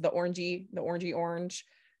higher, which is the orangey orange.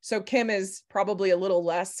 So Kim is probably a little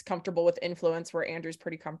less comfortable with influence, where Andrew's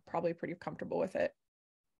probably pretty comfortable with it.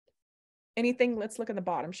 Anything? Let's look at the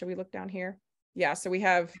bottom. Should we look down here? Yeah. So we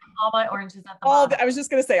have all my oranges at the bottom. I was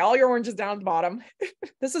just going to say all your oranges down at the bottom.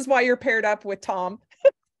 This is why you're paired up with Tom.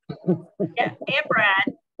 Yeah, and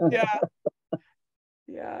Brad. Yeah.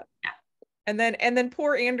 Yeah. And then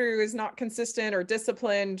poor Andrew is not consistent or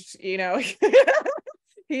disciplined, you know.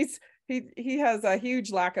 he has a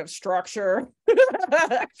huge lack of structure.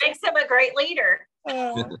 Makes him a great leader.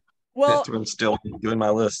 Well, I'm still doing my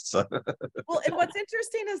lists. well, and what's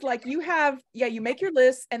interesting is like you make your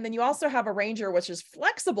lists, and then you also have a ranger, which is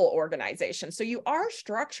flexible organization. So you are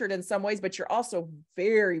structured in some ways, but you're also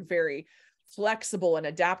very, very flexible and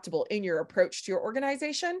adaptable in your approach to your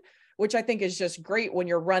organization, which I think is just great when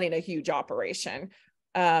you're running a huge operation.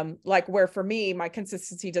 Like where for me, my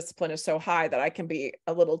consistency discipline is so high that I can be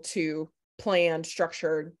a little too planned,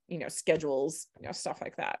 structured, you know, schedules, you know, stuff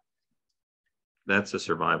like that. That's a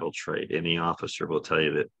survival trait. Any officer will tell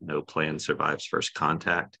you that no plan survives first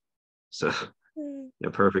contact. So the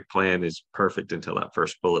perfect plan is perfect until that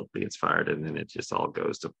first bullet gets fired, and then it just all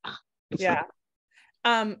goes to yeah.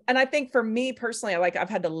 And I think for me personally, I've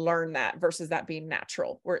had to learn that versus that being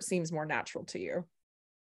natural, where it seems more natural to you.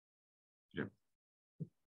 Yeah.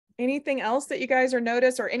 Anything else that you guys are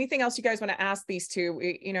noticed, or anything else you guys want to ask these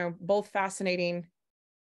two? You know, both fascinating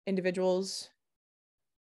individuals.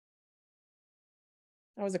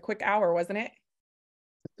 That was a quick hour, wasn't it?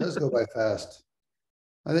 It does go by fast.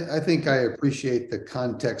 I think I appreciate the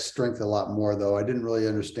context strength a lot more, though. I didn't really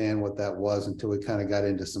understand what that was until we kind of got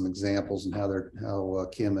into some examples and how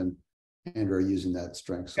Kim and Andrew are using that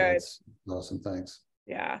strength. So Good. that's awesome. Thanks.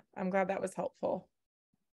 Yeah, I'm glad that was helpful.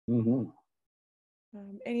 Mm-hmm.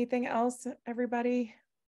 Anything else, everybody?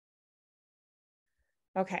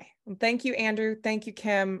 Okay. Well, thank you, Andrew. Thank you,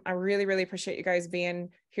 Kim. I really, really appreciate you guys being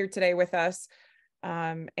here today with us.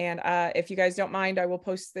 And if you guys don't mind, I will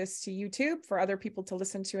post this to YouTube for other people to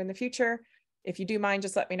listen to in the future. If you do mind,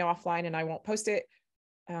 just let me know offline and I won't post it.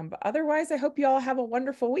 But otherwise, I hope you all have a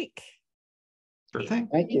wonderful week. Sure thing.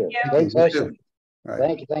 Thank you. Thank Great session. All right.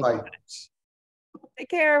 Thank you. Thank you. Bye. Take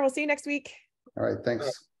care. We'll see you next week. All right. Thanks.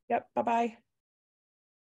 Yep. Bye-bye.